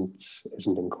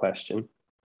isn't in question.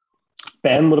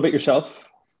 Ben, what about yourself?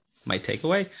 My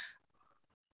takeaway?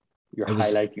 Your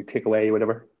takeaway,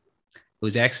 whatever. It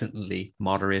was excellently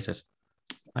moderated.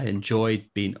 I enjoyed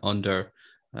being under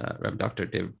Reverend Dr.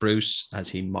 David Bruce as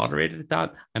he moderated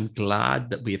that. I'm glad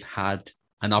that we've had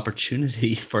an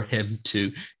opportunity for him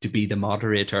to be the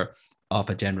moderator of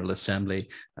a General Assembly.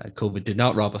 COVID did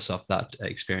not rob us of that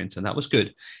experience, and that was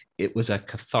good. It was a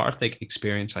cathartic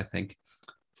experience, I think,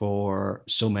 for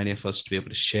so many of us to be able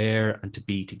to share and to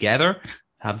be together,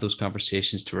 have those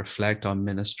conversations, to reflect on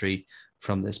ministry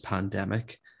from this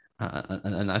pandemic.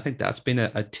 And I think that's been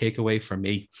a takeaway for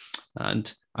me.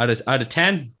 And out of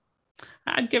 10,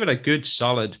 I'd give it a good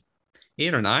solid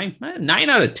 8 or 9. 9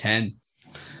 out of 10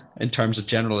 in terms of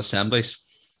General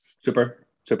Assemblies. Super.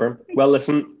 Well,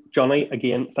 listen, Johnny,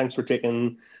 again, thanks for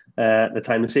taking the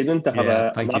time this evening to have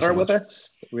a matter with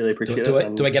us. Really appreciate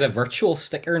it. Do I get a virtual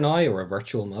sticker now or a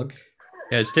virtual mug?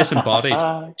 Yeah, it's disembodied.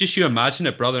 Just you imagine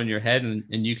it, brother, in your head, and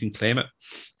you can claim it.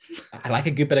 I like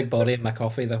a good bit of body in my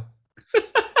coffee, though.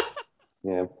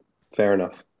 Yeah, fair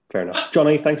enough.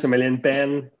 Johnny, thanks a million.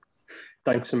 Ben,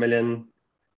 thanks a million.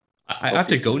 I have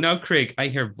to go now, Craig. I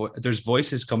hear there's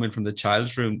voices coming from the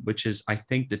child's room, which is, I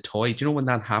think, the toy. Do you know when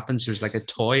that happens? There's like a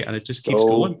toy and it just keeps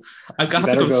going. I've got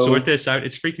to go sort this out.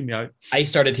 It's freaking me out. I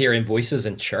started hearing voices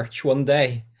in church one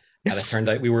day. Yes. And it turned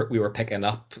out we were picking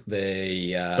up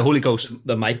the Holy Ghost,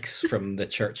 the mics from the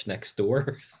church next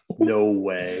door. No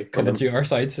way. Coming through our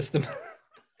sound system.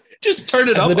 Just turn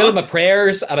it up. In the middle of my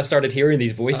prayers, and I started hearing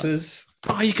these voices.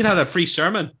 You can have a free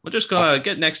sermon. We're just gonna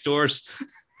get next doors.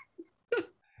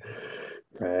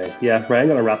 Yeah, I'm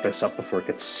going to wrap this up before it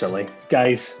gets silly.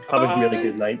 Guys, have a really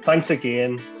good night. Thanks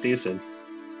again. See you soon.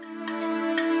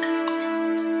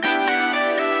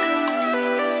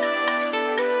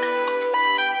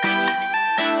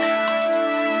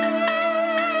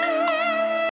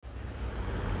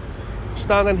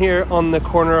 Standing here on the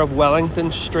corner of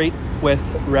Wellington Street with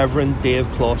Reverend Dave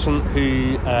Clausen,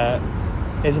 who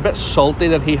is a bit salty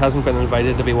that he hasn't been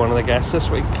invited to be one of the guests this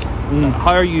week.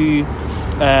 How are you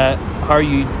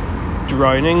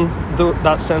drowning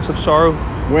that sense of sorrow?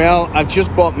 Well, I've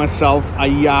just bought myself a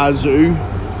Yazoo,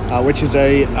 which is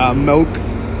a milk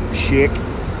shake.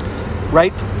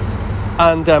 Right.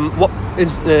 And what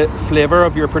is the flavour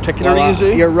of your particular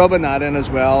Yazoo? You're rubbing that in as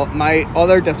well. My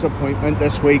other disappointment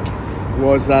this week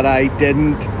was that I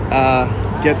didn't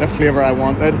get the flavour I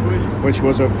wanted, which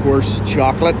was, of course,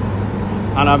 chocolate.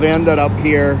 And I've ended up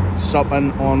here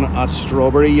supping on a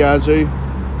strawberry Yazoo.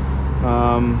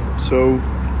 So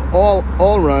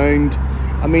all round,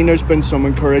 I mean, there's been some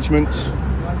encouragements,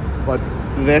 but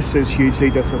this is hugely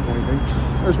disappointing.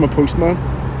 There's my postman.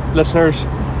 Listeners,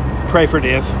 pray for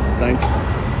Dave. Thanks.